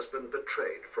Germany has been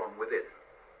betrayed from within.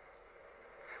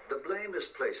 The blame is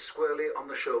placed squarely on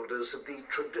the shoulders of the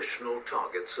traditional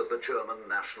targets of the German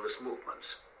nationalist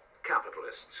movements: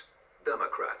 capitalists,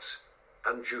 Democrats,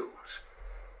 and Jews.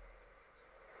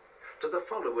 To the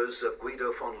followers of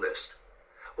Guido von List,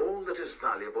 all that is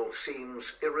valuable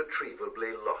seems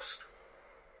irretrievably lost.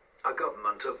 A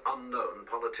government of unknown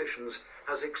politicians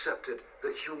has accepted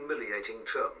the humiliating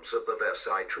terms of the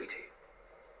Versailles Treaty.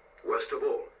 Worst of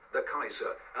all, the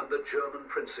Kaiser and the German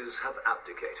princes have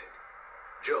abdicated.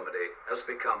 Germany has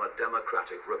become a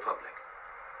democratic republic.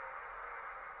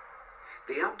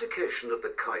 The abdication of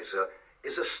the Kaiser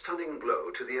is a stunning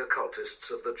blow to the occultists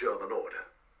of the German order.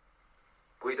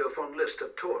 Guido von List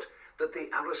had taught that the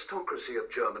aristocracy of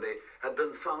Germany had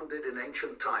been founded in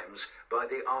ancient times by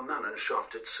the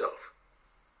Armanenschaft itself.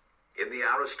 In the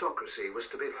aristocracy was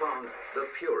to be found the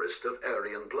purest of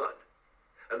Aryan blood,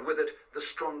 and with it the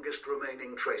strongest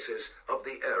remaining traces of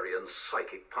the Aryan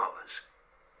psychic powers.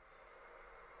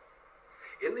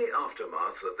 In the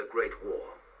aftermath of the Great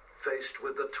War, faced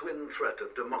with the twin threat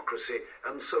of democracy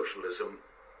and socialism,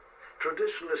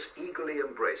 traditionalists eagerly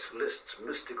embrace Liszt's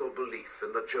mystical belief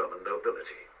in the German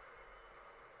nobility.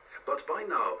 But by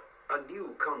now, a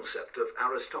new concept of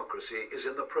aristocracy is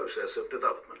in the process of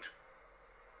development.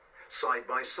 Side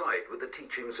by side with the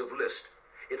teachings of Liszt,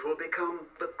 it will become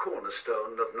the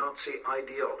cornerstone of Nazi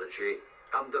ideology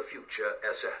and the future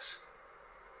SS.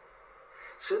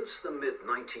 Since the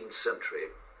mid-19th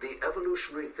century, the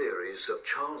evolutionary theories of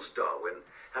Charles Darwin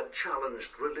had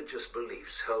challenged religious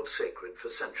beliefs held sacred for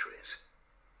centuries.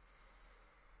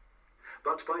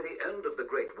 But by the end of the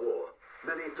Great War,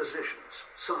 many physicians,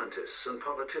 scientists, and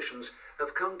politicians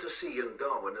have come to see in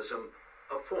Darwinism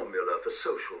a formula for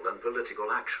social and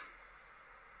political action.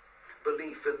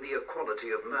 Belief in the equality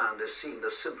of man is seen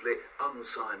as simply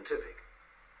unscientific.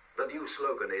 The new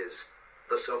slogan is,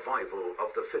 "The survival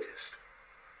of the fittest."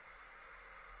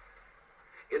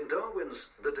 In Darwin's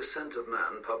The Descent of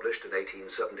Man, published in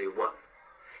 1871,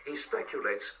 he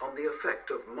speculates on the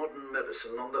effect of modern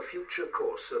medicine on the future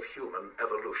course of human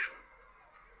evolution.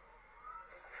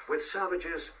 With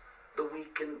savages, the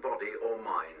weak in body or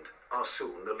mind are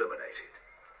soon eliminated.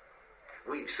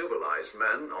 We civilized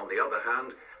men, on the other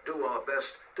hand, do our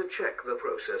best to check the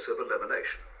process of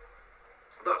elimination.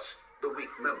 Thus, the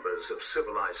weak members of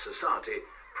civilized society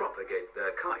propagate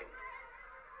their kind.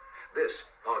 This,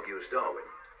 argues Darwin,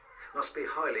 must be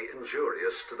highly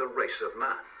injurious to the race of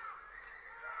man.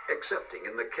 Excepting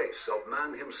in the case of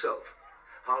man himself,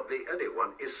 hardly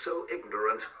anyone is so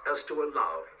ignorant as to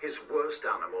allow his worst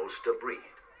animals to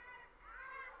breed.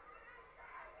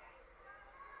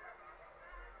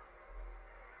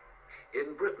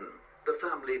 In Britain, the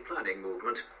family planning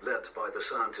movement, led by the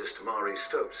scientist Marie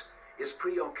Stopes, is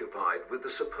preoccupied with the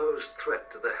supposed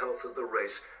threat to the health of the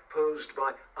race posed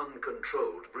by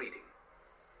uncontrolled breeding.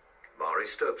 Marie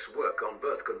Stopes' work on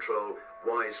birth control,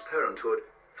 Wise Parenthood,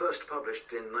 first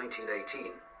published in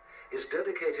 1918, is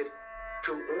dedicated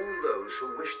to all those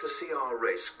who wish to see our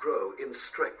race grow in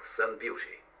strength and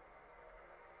beauty.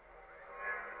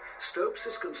 Stopes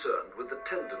is concerned with the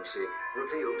tendency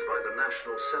revealed by the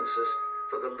national census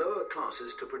for the lower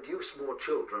classes to produce more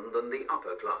children than the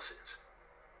upper classes.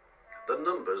 The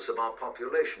numbers of our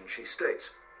population, she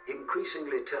states,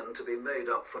 increasingly tend to be made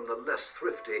up from the less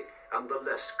thrifty and the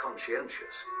less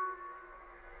conscientious.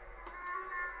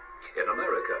 In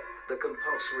America, the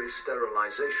compulsory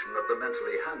sterilization of the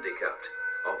mentally handicapped,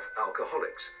 of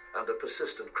alcoholics, and of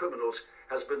persistent criminals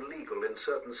has been legal in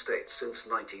certain states since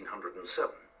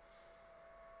 1907.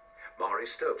 Marie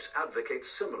Stopes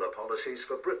advocates similar policies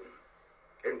for Britain,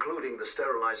 including the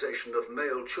sterilization of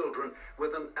male children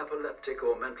with an epileptic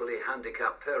or mentally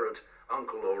handicapped parent,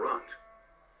 uncle or aunt.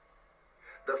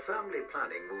 The family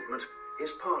planning movement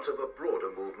is part of a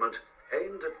broader movement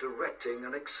aimed at directing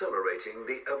and accelerating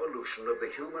the evolution of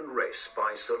the human race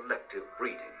by selective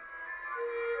breeding.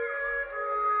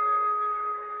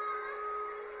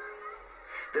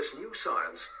 This new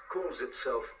science calls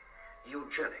itself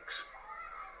eugenics.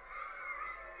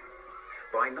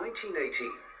 By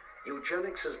 1918,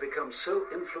 eugenics has become so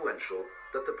influential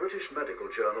that the British Medical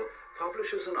Journal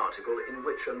publishes an article in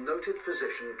which a noted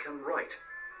physician can write,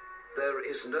 "There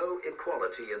is no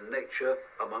equality in nature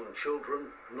among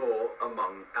children nor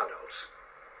among adults.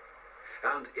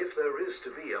 And if there is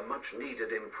to be a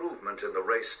much-needed improvement in the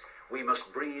race, we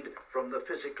must breed from the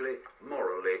physically,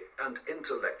 morally, and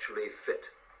intellectually fit."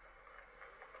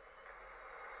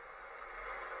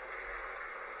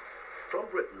 From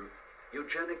Britain,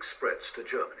 eugenics spreads to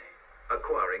Germany,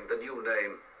 acquiring the new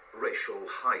name racial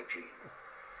hygiene.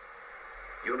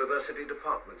 University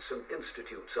departments and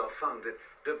institutes are founded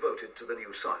devoted to the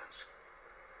new science.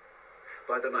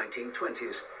 By the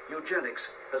 1920s, eugenics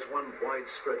has won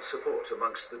widespread support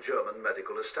amongst the German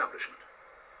medical establishment.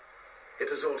 It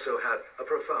has also had a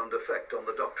profound effect on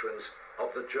the doctrines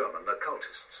of the German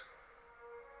occultists.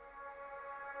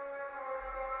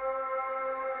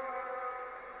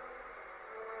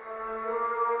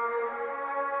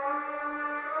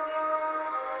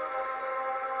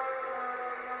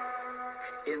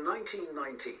 In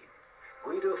 1919,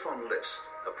 Guido von List,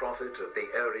 a prophet of the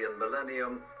Aryan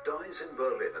millennium, dies in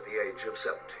Berlin at the age of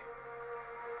 70.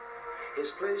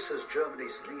 His place as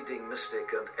Germany's leading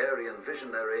mystic and Aryan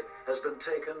visionary has been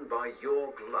taken by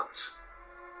Jörg Lanz.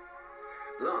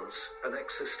 Lanz, an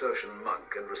ex-Cistercian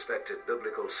monk and respected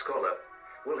biblical scholar,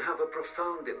 will have a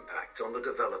profound impact on the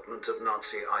development of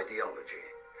Nazi ideology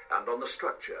and on the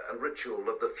structure and ritual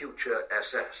of the future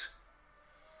SS.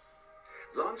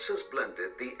 Lanz has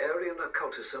blended the Aryan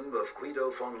occultism of Guido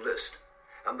von List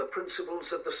and the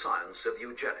principles of the science of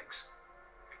eugenics.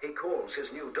 He calls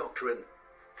his new doctrine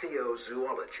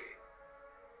theozoology.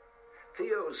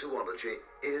 Theozoology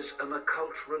is an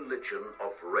occult religion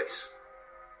of race.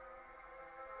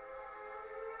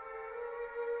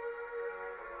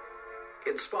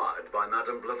 Inspired by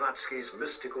Madame Blavatsky's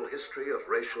mystical history of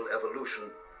racial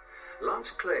evolution,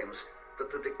 Lanz claims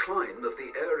that the decline of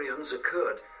the Aryans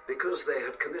occurred because they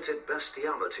had committed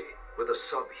bestiality with a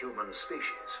subhuman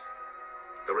species.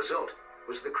 The result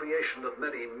was the creation of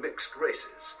many mixed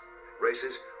races,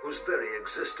 races whose very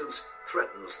existence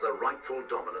threatens the rightful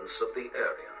dominance of the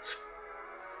Aryans.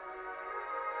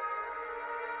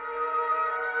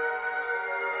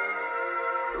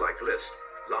 Like List,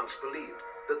 Lanz believed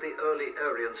that the early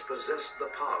Aryans possessed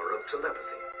the power of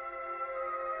telepathy.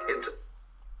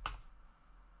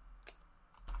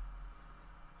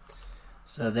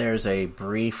 So there's a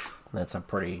brief, that's a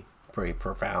pretty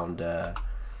profound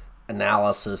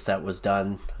analysis that was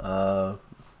done.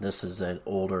 This is an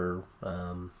older,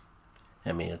 all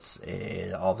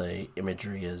the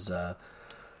imagery is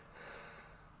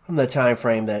from the time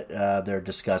frame that they're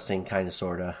discussing, kind of,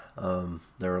 sort of,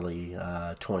 the early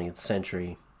 20th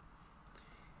century.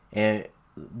 And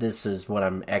this is what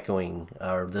I'm echoing,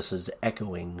 or this is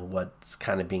echoing what's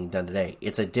kind of being done today.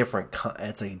 It's a different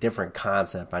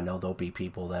concept. I know there'll be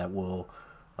people that will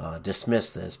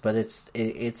dismiss this, but it's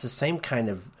the same kind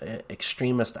of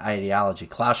extremist ideology.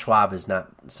 Klaus Schwab is not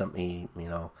something,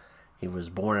 he was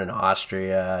born in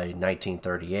Austria in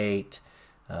 1938.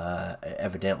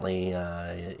 Evidently,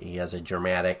 he has a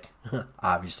Germanic,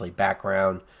 obviously,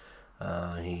 background.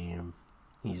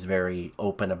 He's very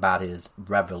open about his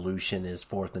revolution, his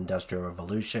fourth industrial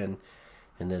revolution,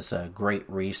 and this great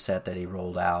reset that he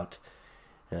rolled out.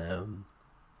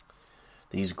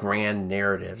 These grand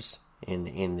narratives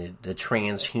in the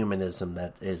transhumanism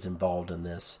that is involved in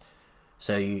this.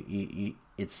 So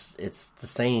it's the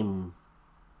same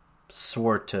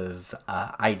sort of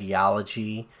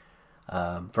ideology.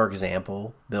 For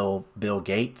example, Bill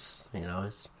Gates,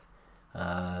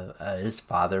 his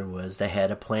father was the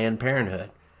head of Planned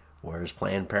Parenthood. Where's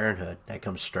Planned Parenthood? That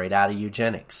comes straight out of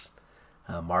eugenics.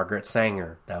 Margaret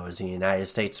Sanger, that was the United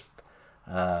States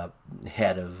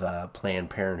head of Planned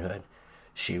Parenthood.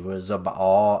 She was a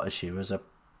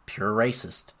pure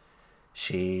racist.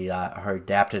 She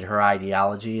adapted her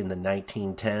ideology in the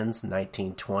 1910s,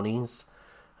 1920s.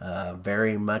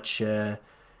 Very much,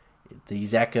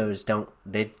 these echoes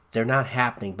they're not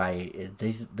happening by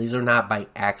these are not by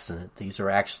accident. These are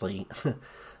actually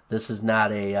this is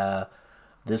not a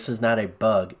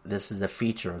bug. This is a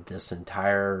feature of this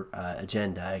entire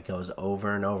agenda. It goes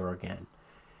over and over again,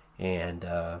 and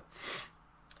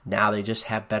now they just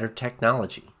have better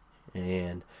technology,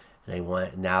 and they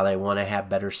want to have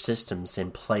better systems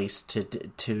in place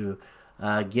to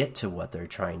get to what they're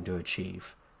trying to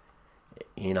achieve.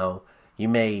 You know, you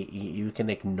can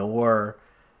ignore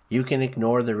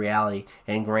the reality,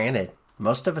 and granted,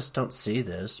 most of us don't see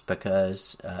this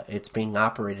because it's being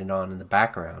operated on in the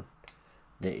background.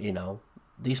 You know,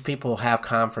 these people have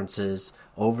conferences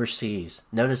overseas.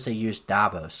 Notice they use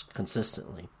Davos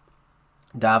consistently.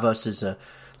 Davos is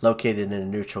located in a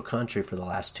neutral country for the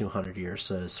last 200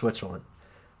 years, Switzerland,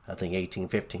 I think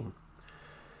 1815.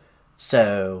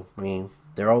 So, I mean,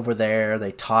 they're over there,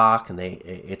 they talk, and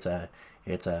it's a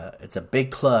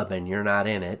big club, and you're not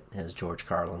in it, as George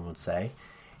Carlin would say.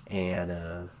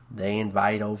 And they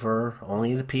invite over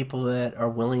only the people that are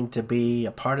willing to be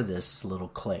a part of this little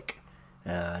clique.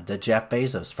 The Jeff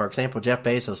Bezos, for example, Jeff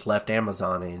Bezos left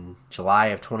Amazon in July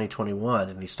of 2021,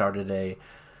 and he started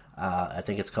I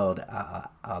think it's called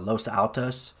Los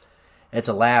Altos. It's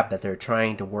a lab that they're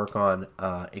trying to work on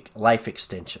life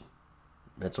extension.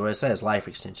 That's what it says, life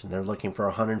extension. They're looking for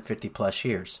 150 plus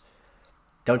years.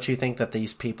 Don't you think that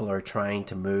these people are trying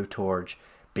to move towards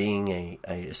being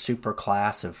a super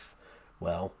class of,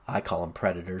 well, I call them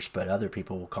predators, but other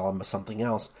people will call them something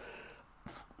else.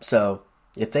 So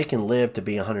if they can live to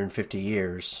be 150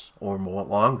 years or more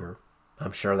longer,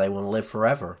 I'm sure they want to live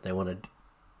forever. They want to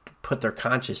put their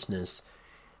consciousness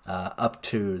up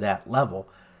to that level.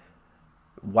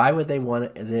 Why would they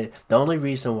want it? The only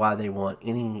reason why they want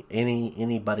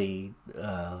anybody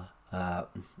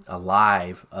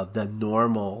alive of the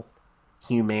normal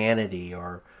humanity,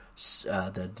 or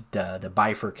the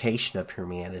bifurcation of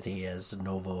humanity, as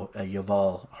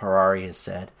Yuval Harari has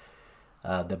said,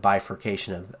 the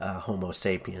bifurcation of Homo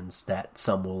sapiens, that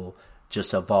some will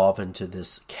just evolve into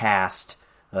this caste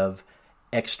of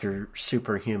extra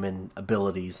superhuman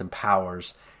abilities and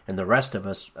powers, and the rest of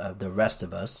us,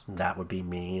 that would be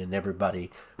me and everybody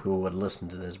who would listen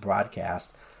to this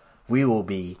broadcast, we will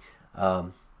be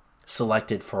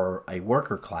selected for a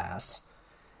worker class,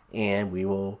 and we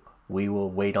will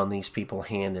wait on these people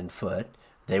hand and foot.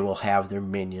 They will have their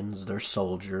minions, their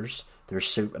soldiers,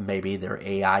 maybe their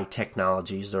AI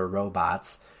technologies, their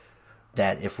robots,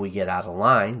 that if we get out of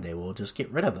line, they will just get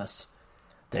rid of us.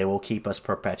 They will keep us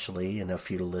perpetually in a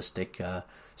feudalistic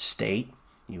state.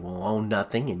 You will own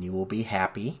nothing and you will be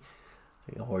happy,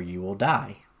 or you will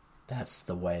die. That's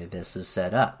the way this is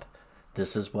set up.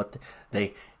 This is what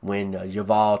when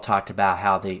Yuval talked about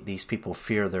how these people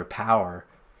fear their power.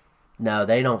 No,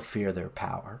 they don't fear their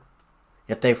power.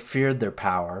 If they feared their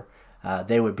power,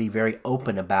 they would be very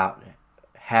open about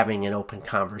having an open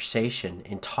conversation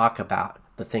and talk about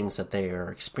the things that they are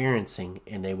experiencing,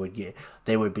 and they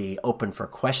would be open for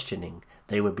questioning.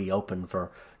 They would be open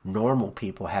for normal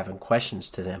people having questions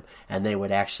to them, and they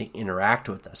would actually interact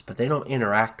with us. But they don't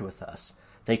interact with us.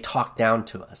 They talk down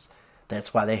to us.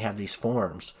 That's why they have these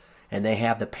forums, and they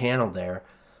have the panel there.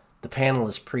 The panel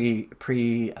is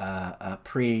pre-ascribed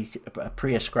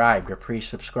or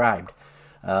pre-subscribed.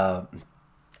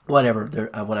 Whatever.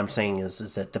 What I'm saying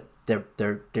is that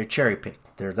they're cherry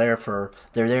picked. They're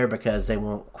there because they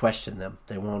won't question them.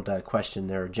 They won't question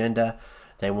their agenda.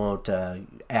 They won't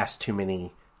ask too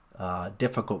many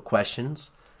difficult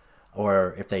questions.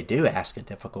 Or if they do ask a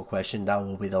difficult question, that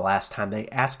will be the last time they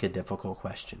ask a difficult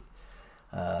question.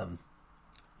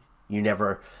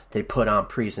 They put on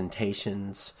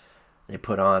presentations. They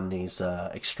put on these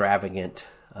extravagant,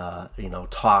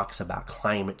 talks about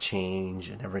climate change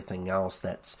and everything else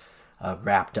that's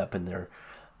wrapped up in their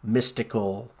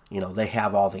mystical, they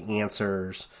have all the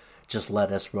answers. Just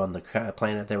let us run the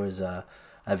planet. There was a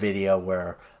video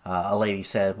where a lady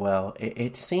said, well,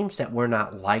 it seems that we're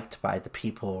not liked by the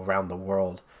people around the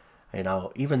world.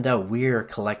 Even though we're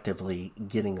collectively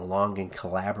getting along and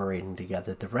collaborating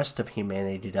together, the rest of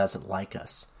humanity doesn't like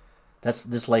us.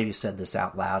 This lady said this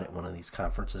out loud at one of these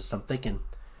conferences. I'm thinking,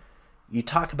 you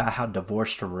talk about how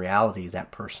divorced from reality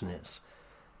that person is.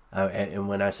 And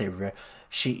when I say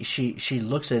she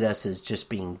looks at us as just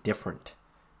being different,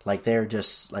 like they're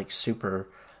just like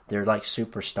they're like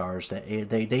superstars that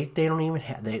they don't even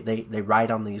have. They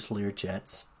ride on these Lear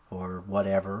jets or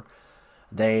whatever.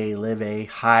 They live a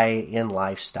high-end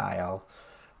lifestyle.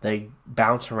 They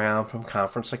bounce around from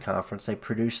conference to conference. They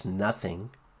produce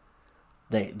nothing.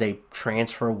 They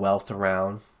transfer wealth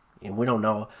around, and we don't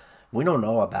know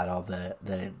about all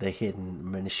the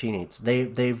hidden machines.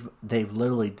 They've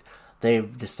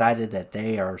decided that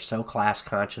they are so class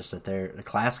conscious that they're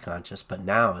class conscious, but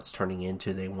now it's turning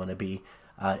into they want to be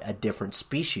a different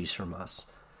species from us.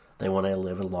 They want to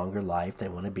live a longer life. They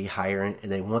want to be higher.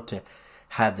 They want to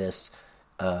have this.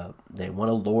 They want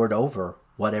to lord over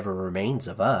whatever remains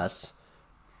of us.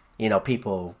 You know,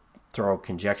 people throw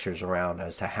conjectures around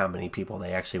as to how many people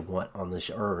they actually want on this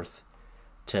earth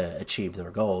to achieve their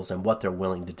goals and what they're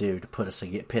willing to do to pit us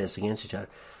against each other.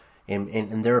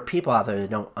 And there are people out there that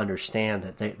don't understand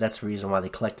that that's the reason why they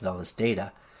collected all this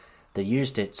data. They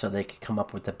used it so they could come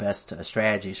up with the best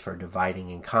strategies for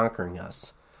dividing and conquering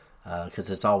us, because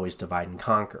it's always divide and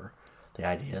conquer. The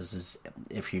idea is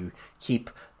if you keep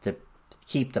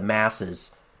the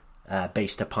masses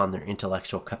based upon their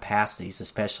intellectual capacities,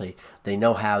 especially they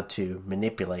know how to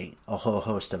manipulate a whole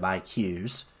host of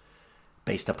IQs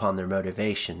based upon their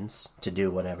motivations to do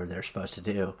whatever they're supposed to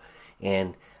do.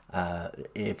 And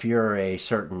if you're a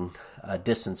certain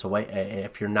distance away,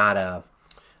 if you're not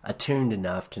attuned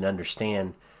enough to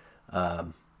understand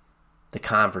the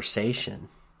conversation,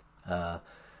 for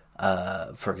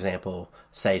example,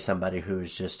 say somebody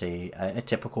who's just a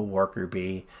typical worker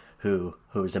bee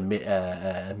who's a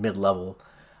mid-level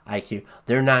IQ,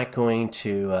 they're not going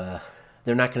to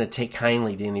take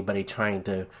kindly to anybody trying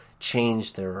to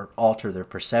change alter their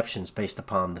perceptions based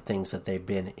upon the things that they've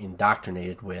been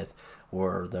indoctrinated with,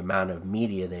 or the amount of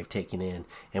media they've taken in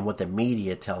and what the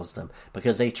media tells them,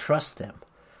 because they trust them.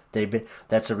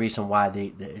 That's the reason why the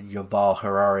Yuval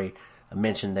Harari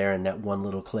mentioned there in that one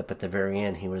little clip at the very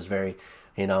end. He was very,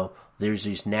 there's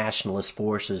these nationalist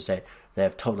forces that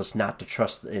have told us not to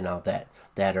trust, that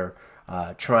are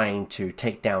trying to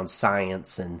take down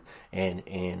science and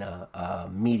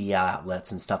media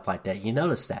outlets and stuff like that. You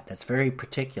notice that. That's very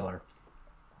particular.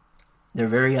 They're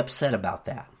very upset about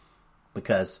that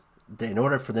because in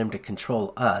order for them to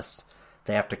control us,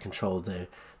 they have to control the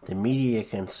media you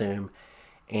consume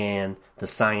and the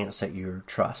science that you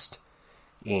trust.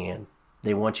 And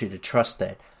they want you to trust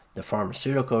that the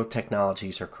pharmaceutical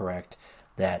technologies are correct,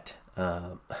 that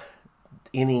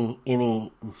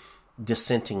any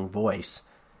dissenting voice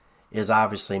is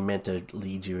obviously meant to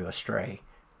lead you astray,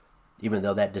 even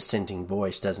though that dissenting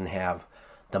voice doesn't have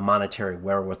the monetary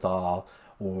wherewithal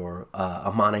or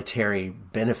a monetary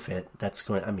benefit that's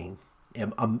going,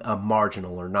 a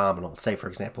marginal or nominal. Say, for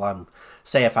example,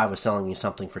 say if I was selling you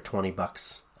something for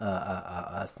 $20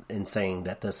 and saying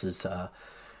that this is,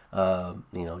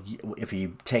 if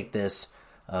you take this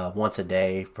once a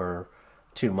day for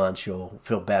 2 months, you'll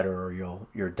feel better, or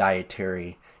your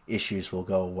dietary issues will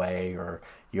go away, or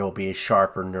you'll be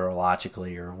sharper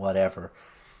neurologically, or whatever.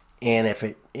 And if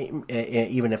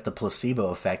even if the placebo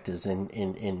effect is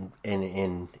in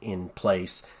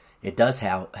place, it does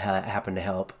happen to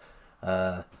help.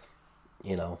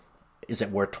 Is it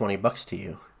worth $20 to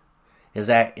you? Is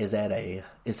that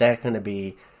going to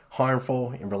be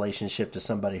harmful in relationship to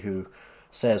somebody who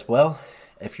says, well,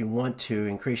 if you want to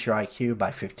increase your IQ by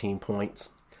 15 points,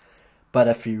 but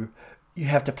if you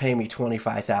have to pay me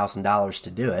 $25,000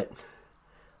 to do it,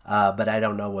 but I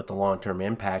don't know what the long-term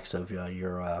impacts of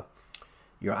your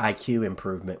IQ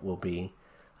improvement will be,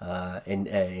 and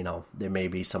there may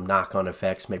be some knock-on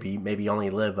effects. Maybe you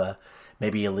only live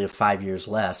maybe you live 5 years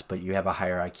less, but you have a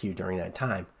higher IQ during that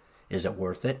time. Is it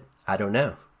worth it? I don't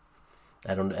know.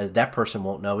 That person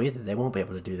won't know either. They won't be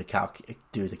able to do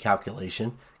the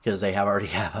calculation because they already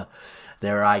have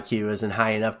their IQ isn't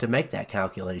high enough to make that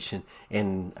calculation.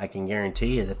 And I can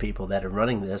guarantee you the people that are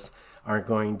running this aren't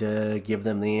going to give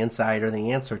them the insight or the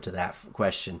answer to that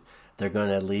question. They're going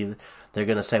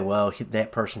to say, well,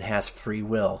 that person has free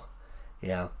will.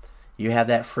 Yeah, you have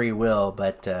that free will,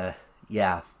 but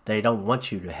they don't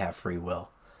want you to have free will.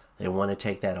 They want to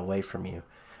take that away from you.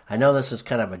 I know this is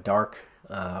kind of a dark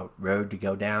road to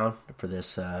go down for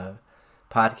this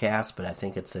podcast, but I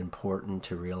think it's important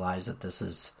to realize that this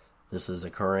is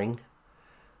occurring.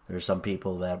 There's some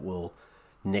people that will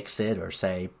nix it or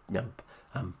say,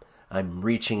 I'm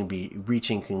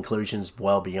reaching conclusions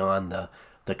well beyond the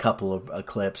couple of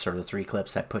clips or the 3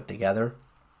 clips I put together.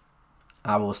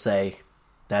 I will say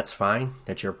that's fine.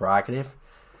 That's your prerogative.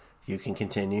 You can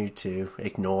continue to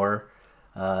ignore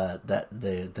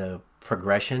the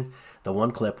progression. The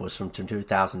one clip was from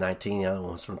 2019, the other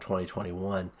one was from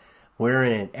 2021. We're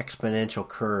in an exponential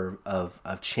curve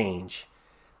of change.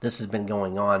 This has been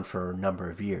going on for a number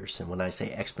of years. And when I say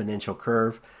exponential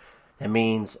curve, That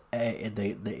means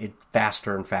it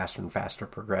faster and faster and faster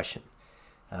progression.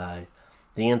 The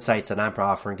insights that I'm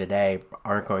offering today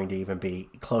aren't going to even be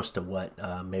close to what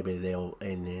maybe they'll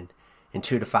in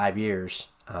 2 to 5 years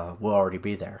will already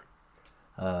be there.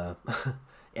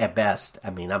 At best,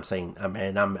 I mean,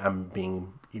 I'm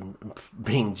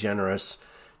being generous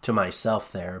to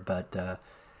myself there, but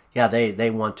yeah, they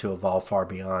want to evolve far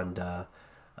beyond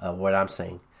what I'm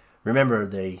saying. Remember,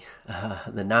 the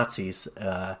Nazis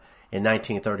in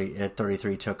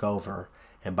 1933 took over,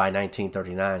 and by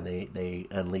 1939 they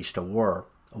unleashed a war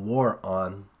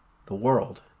on the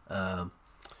world, and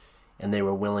they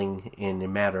were willing, in a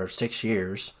matter of 6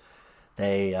 years,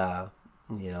 they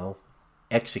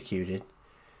executed,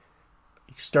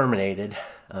 exterminated,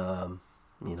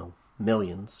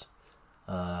 millions.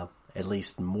 At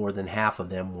least more than half of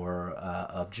them were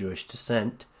of Jewish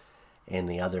descent, and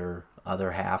the other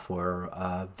half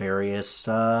were various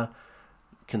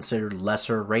considered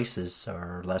lesser races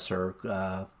or lesser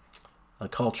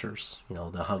cultures.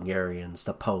 The Hungarians,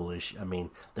 the Polish. I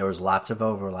mean, there was lots of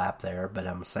overlap there, but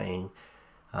I'm saying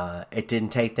it didn't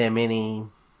take them any.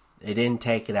 It didn't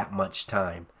take that much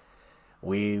time.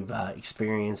 We've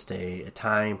experienced a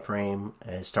time frame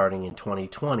starting in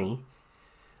 2020.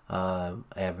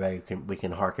 We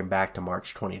can harken back to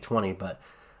March 2020, but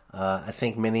I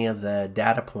think many of the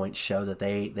data points show that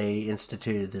they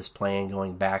instituted this plan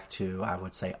going back to, I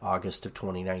would say, August of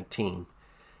 2019.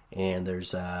 And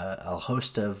there's a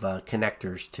host of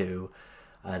connectors to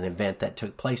an event that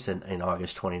took place in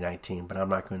August 2019, but I'm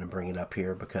not going to bring it up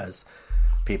here because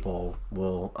people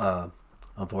will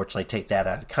unfortunately take that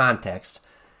out of context.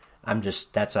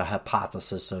 That's a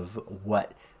hypothesis of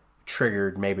what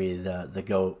triggered maybe the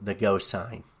go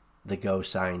sign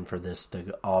for this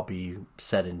to all be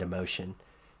set into motion,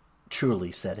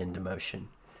 truly set into motion.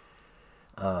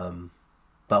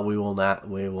 But we will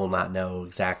not know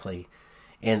exactly.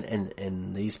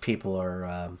 And these people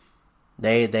are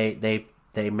they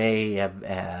may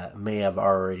have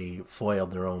already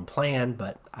foiled their own plan,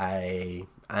 but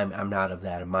I'm not of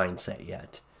that mindset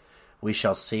yet. We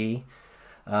shall see.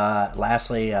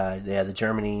 Lastly, the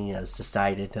Germany has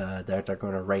decided that they're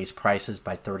going to raise prices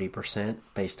by 30%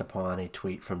 based upon a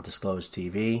tweet from Disclosed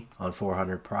TV on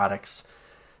 400 products.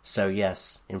 So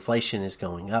yes, inflation is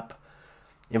going up.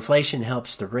 Inflation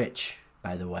helps the rich,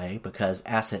 by the way, because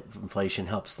asset inflation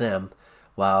helps them,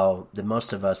 while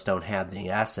most of us don't have the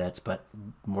assets, but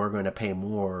we're going to pay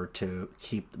more to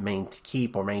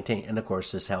keep or maintain. And of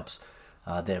course, this helps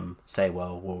them say,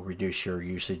 well, we'll reduce your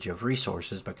usage of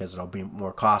resources because it'll be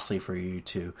more costly for you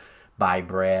to buy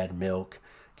bread, milk,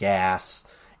 gas,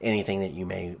 anything that you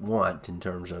may want in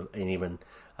terms of, and even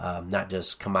not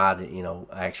just commodity,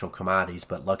 actual commodities,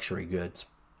 but luxury goods.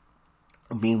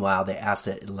 Meanwhile,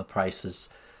 the prices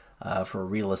for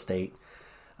real estate,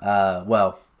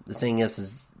 well, the thing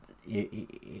is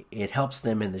it helps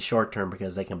them in the short term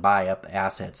because they can buy up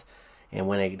assets. And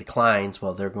when it declines,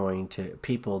 well, they're going to,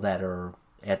 people that are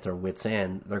at their wits'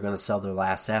 end, they're going to sell their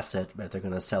last asset, but they're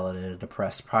going to sell it at a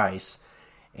depressed price.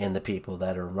 And the people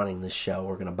that are running this show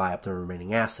are going to buy up their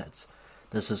remaining assets.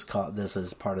 This is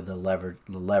part of the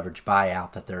leverage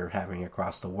buyout that they're having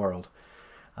across the world.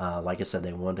 Like I said,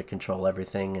 they want to control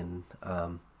everything, and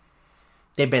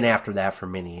they've been after that for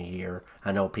many a year.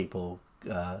 I know people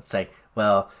say,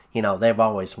 well, they've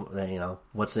always,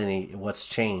 what's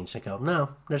changed? I go, no,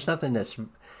 there's nothing that's,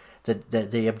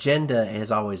 the agenda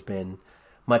has always been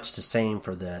much the same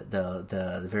for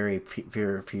the very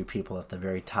few people at the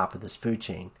very top of this food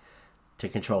chain to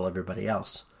control everybody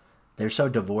else. They're so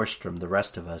divorced from the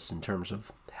rest of us in terms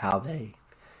of how they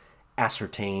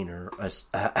ascertain or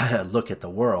look at the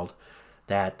world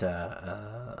that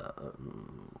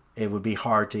it would be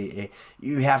hard to,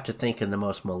 you have to think in the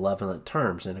most malevolent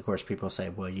terms. And of course people say,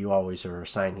 well, you always are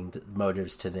assigning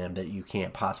motives to them that you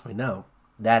can't possibly know.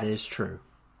 That is true.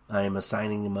 I am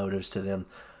assigning the motives to them.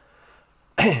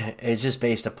 It's just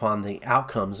based upon the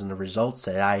outcomes and the results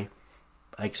that I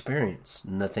experience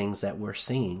and the things that we're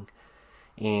seeing,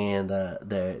 and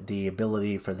the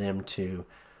ability for them to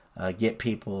get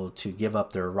people to give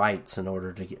up their rights in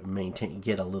order to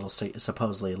get a little,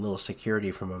 supposedly a little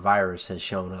security from a virus has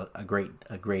shown a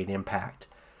great impact.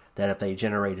 That if they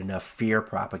generate enough fear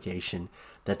propagation,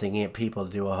 that they get people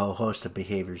to do a whole host of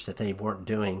behaviors that they weren't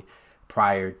doing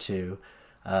prior to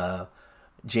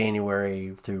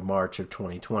January through March of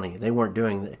 2020. They weren't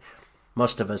doing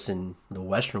most of us in the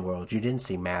Western world, you didn't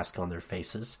see masks on their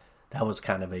faces. That was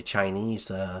kind of a Chinese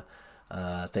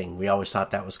thing. We always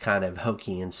thought that was kind of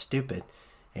hokey and stupid,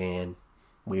 and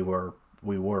we were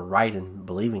right in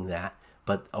believing that.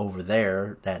 But over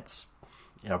there, that's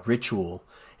ritual,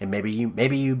 and maybe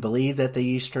you believe that the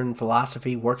Eastern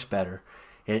philosophy works better.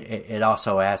 It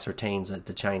also ascertains that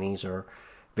the Chinese are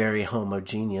very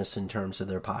homogeneous in terms of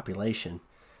their population.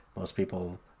 Most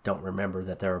people don't remember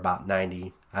that they're about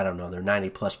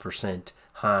 90+%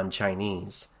 Han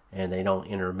Chinese, and they don't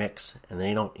intermix and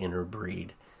they don't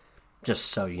interbreed. Just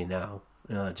so you know,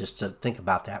 just to think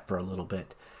about that for a little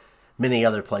bit. Many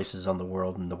other places on the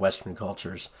world and the Western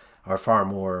cultures are far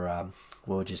more,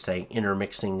 what would you say,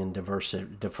 intermixing and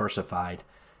diversified.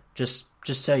 Just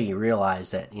so you realize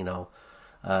that,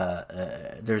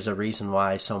 there's a reason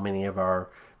why so many of our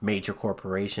major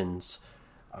corporations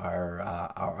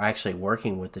are actually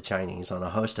working with the Chinese on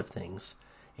a host of things.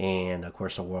 And, of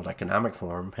course, the World Economic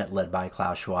Forum, led by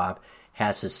Klaus Schwab,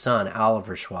 has his son,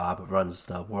 Oliver Schwab, runs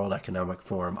the World Economic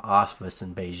Forum office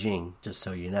in Beijing, just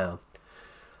so you know.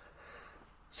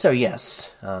 So,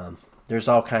 yes, there's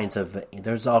all kinds of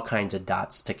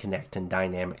dots to connect and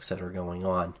dynamics that are going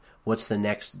on. What's the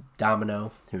next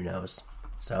domino? Who knows?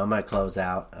 So I'm going to close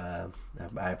out.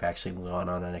 I've actually gone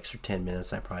on an extra 10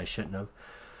 minutes. I probably shouldn't have.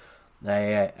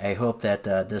 I hope that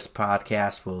this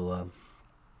podcast will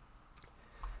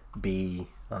be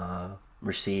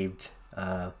received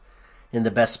in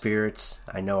the best spirits.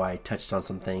 I know I touched on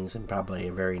some things in probably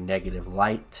a very negative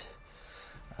light.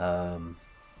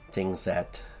 Things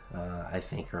that I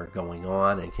think are going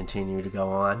on and continue to go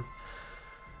on.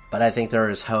 But I think there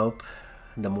is hope.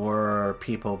 The more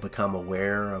people become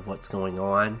aware of what's going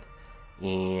on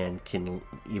and can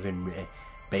even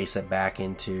base it back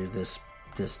into this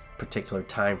particular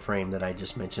time frame that I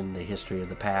just mentioned, the history of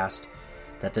the past,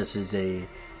 that this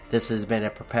has been a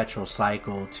perpetual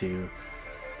cycle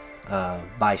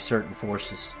by certain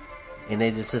forces, and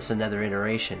it is just another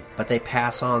iteration. But they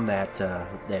pass on that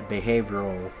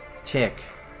behavioral tick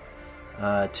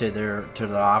to their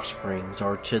offsprings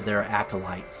or to their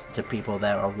acolytes, to people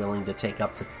that are willing to take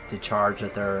up the charge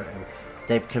that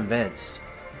they've convinced.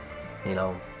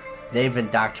 They've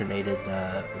indoctrinated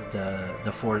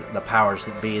the powers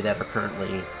that be that are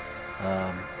currently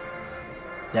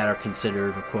that are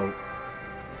considered, quote,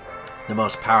 the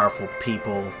most powerful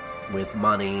people with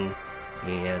money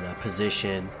and a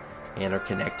position and are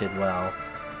connected well.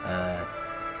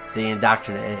 They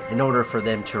indoctrinate. In order for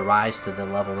them to rise to the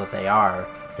level that they are,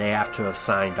 they have to have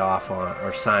signed off on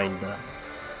or signed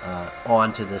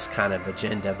on to this kind of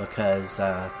agenda, because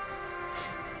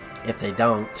if they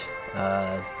don't,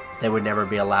 they would never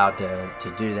be allowed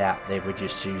to do that. They would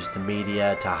just use the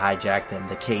media to hijack them.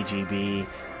 The KGB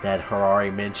that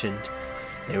Harari mentioned,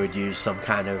 they would use some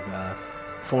kind of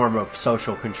form of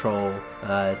social control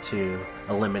to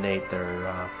eliminate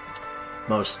their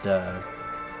most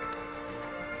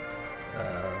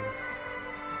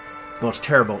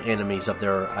terrible enemies of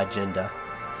their agenda.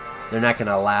 They're not going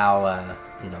to allow,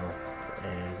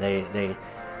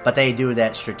 but they do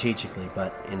that strategically.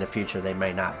 But in the future, they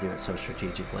may not do it so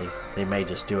strategically. They may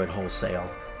just do it wholesale.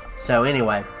 So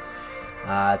anyway,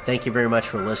 thank you very much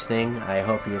for listening. I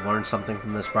hope you learned something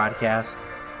from this broadcast.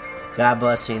 God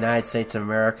bless the United States of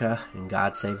America, and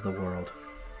God save the world.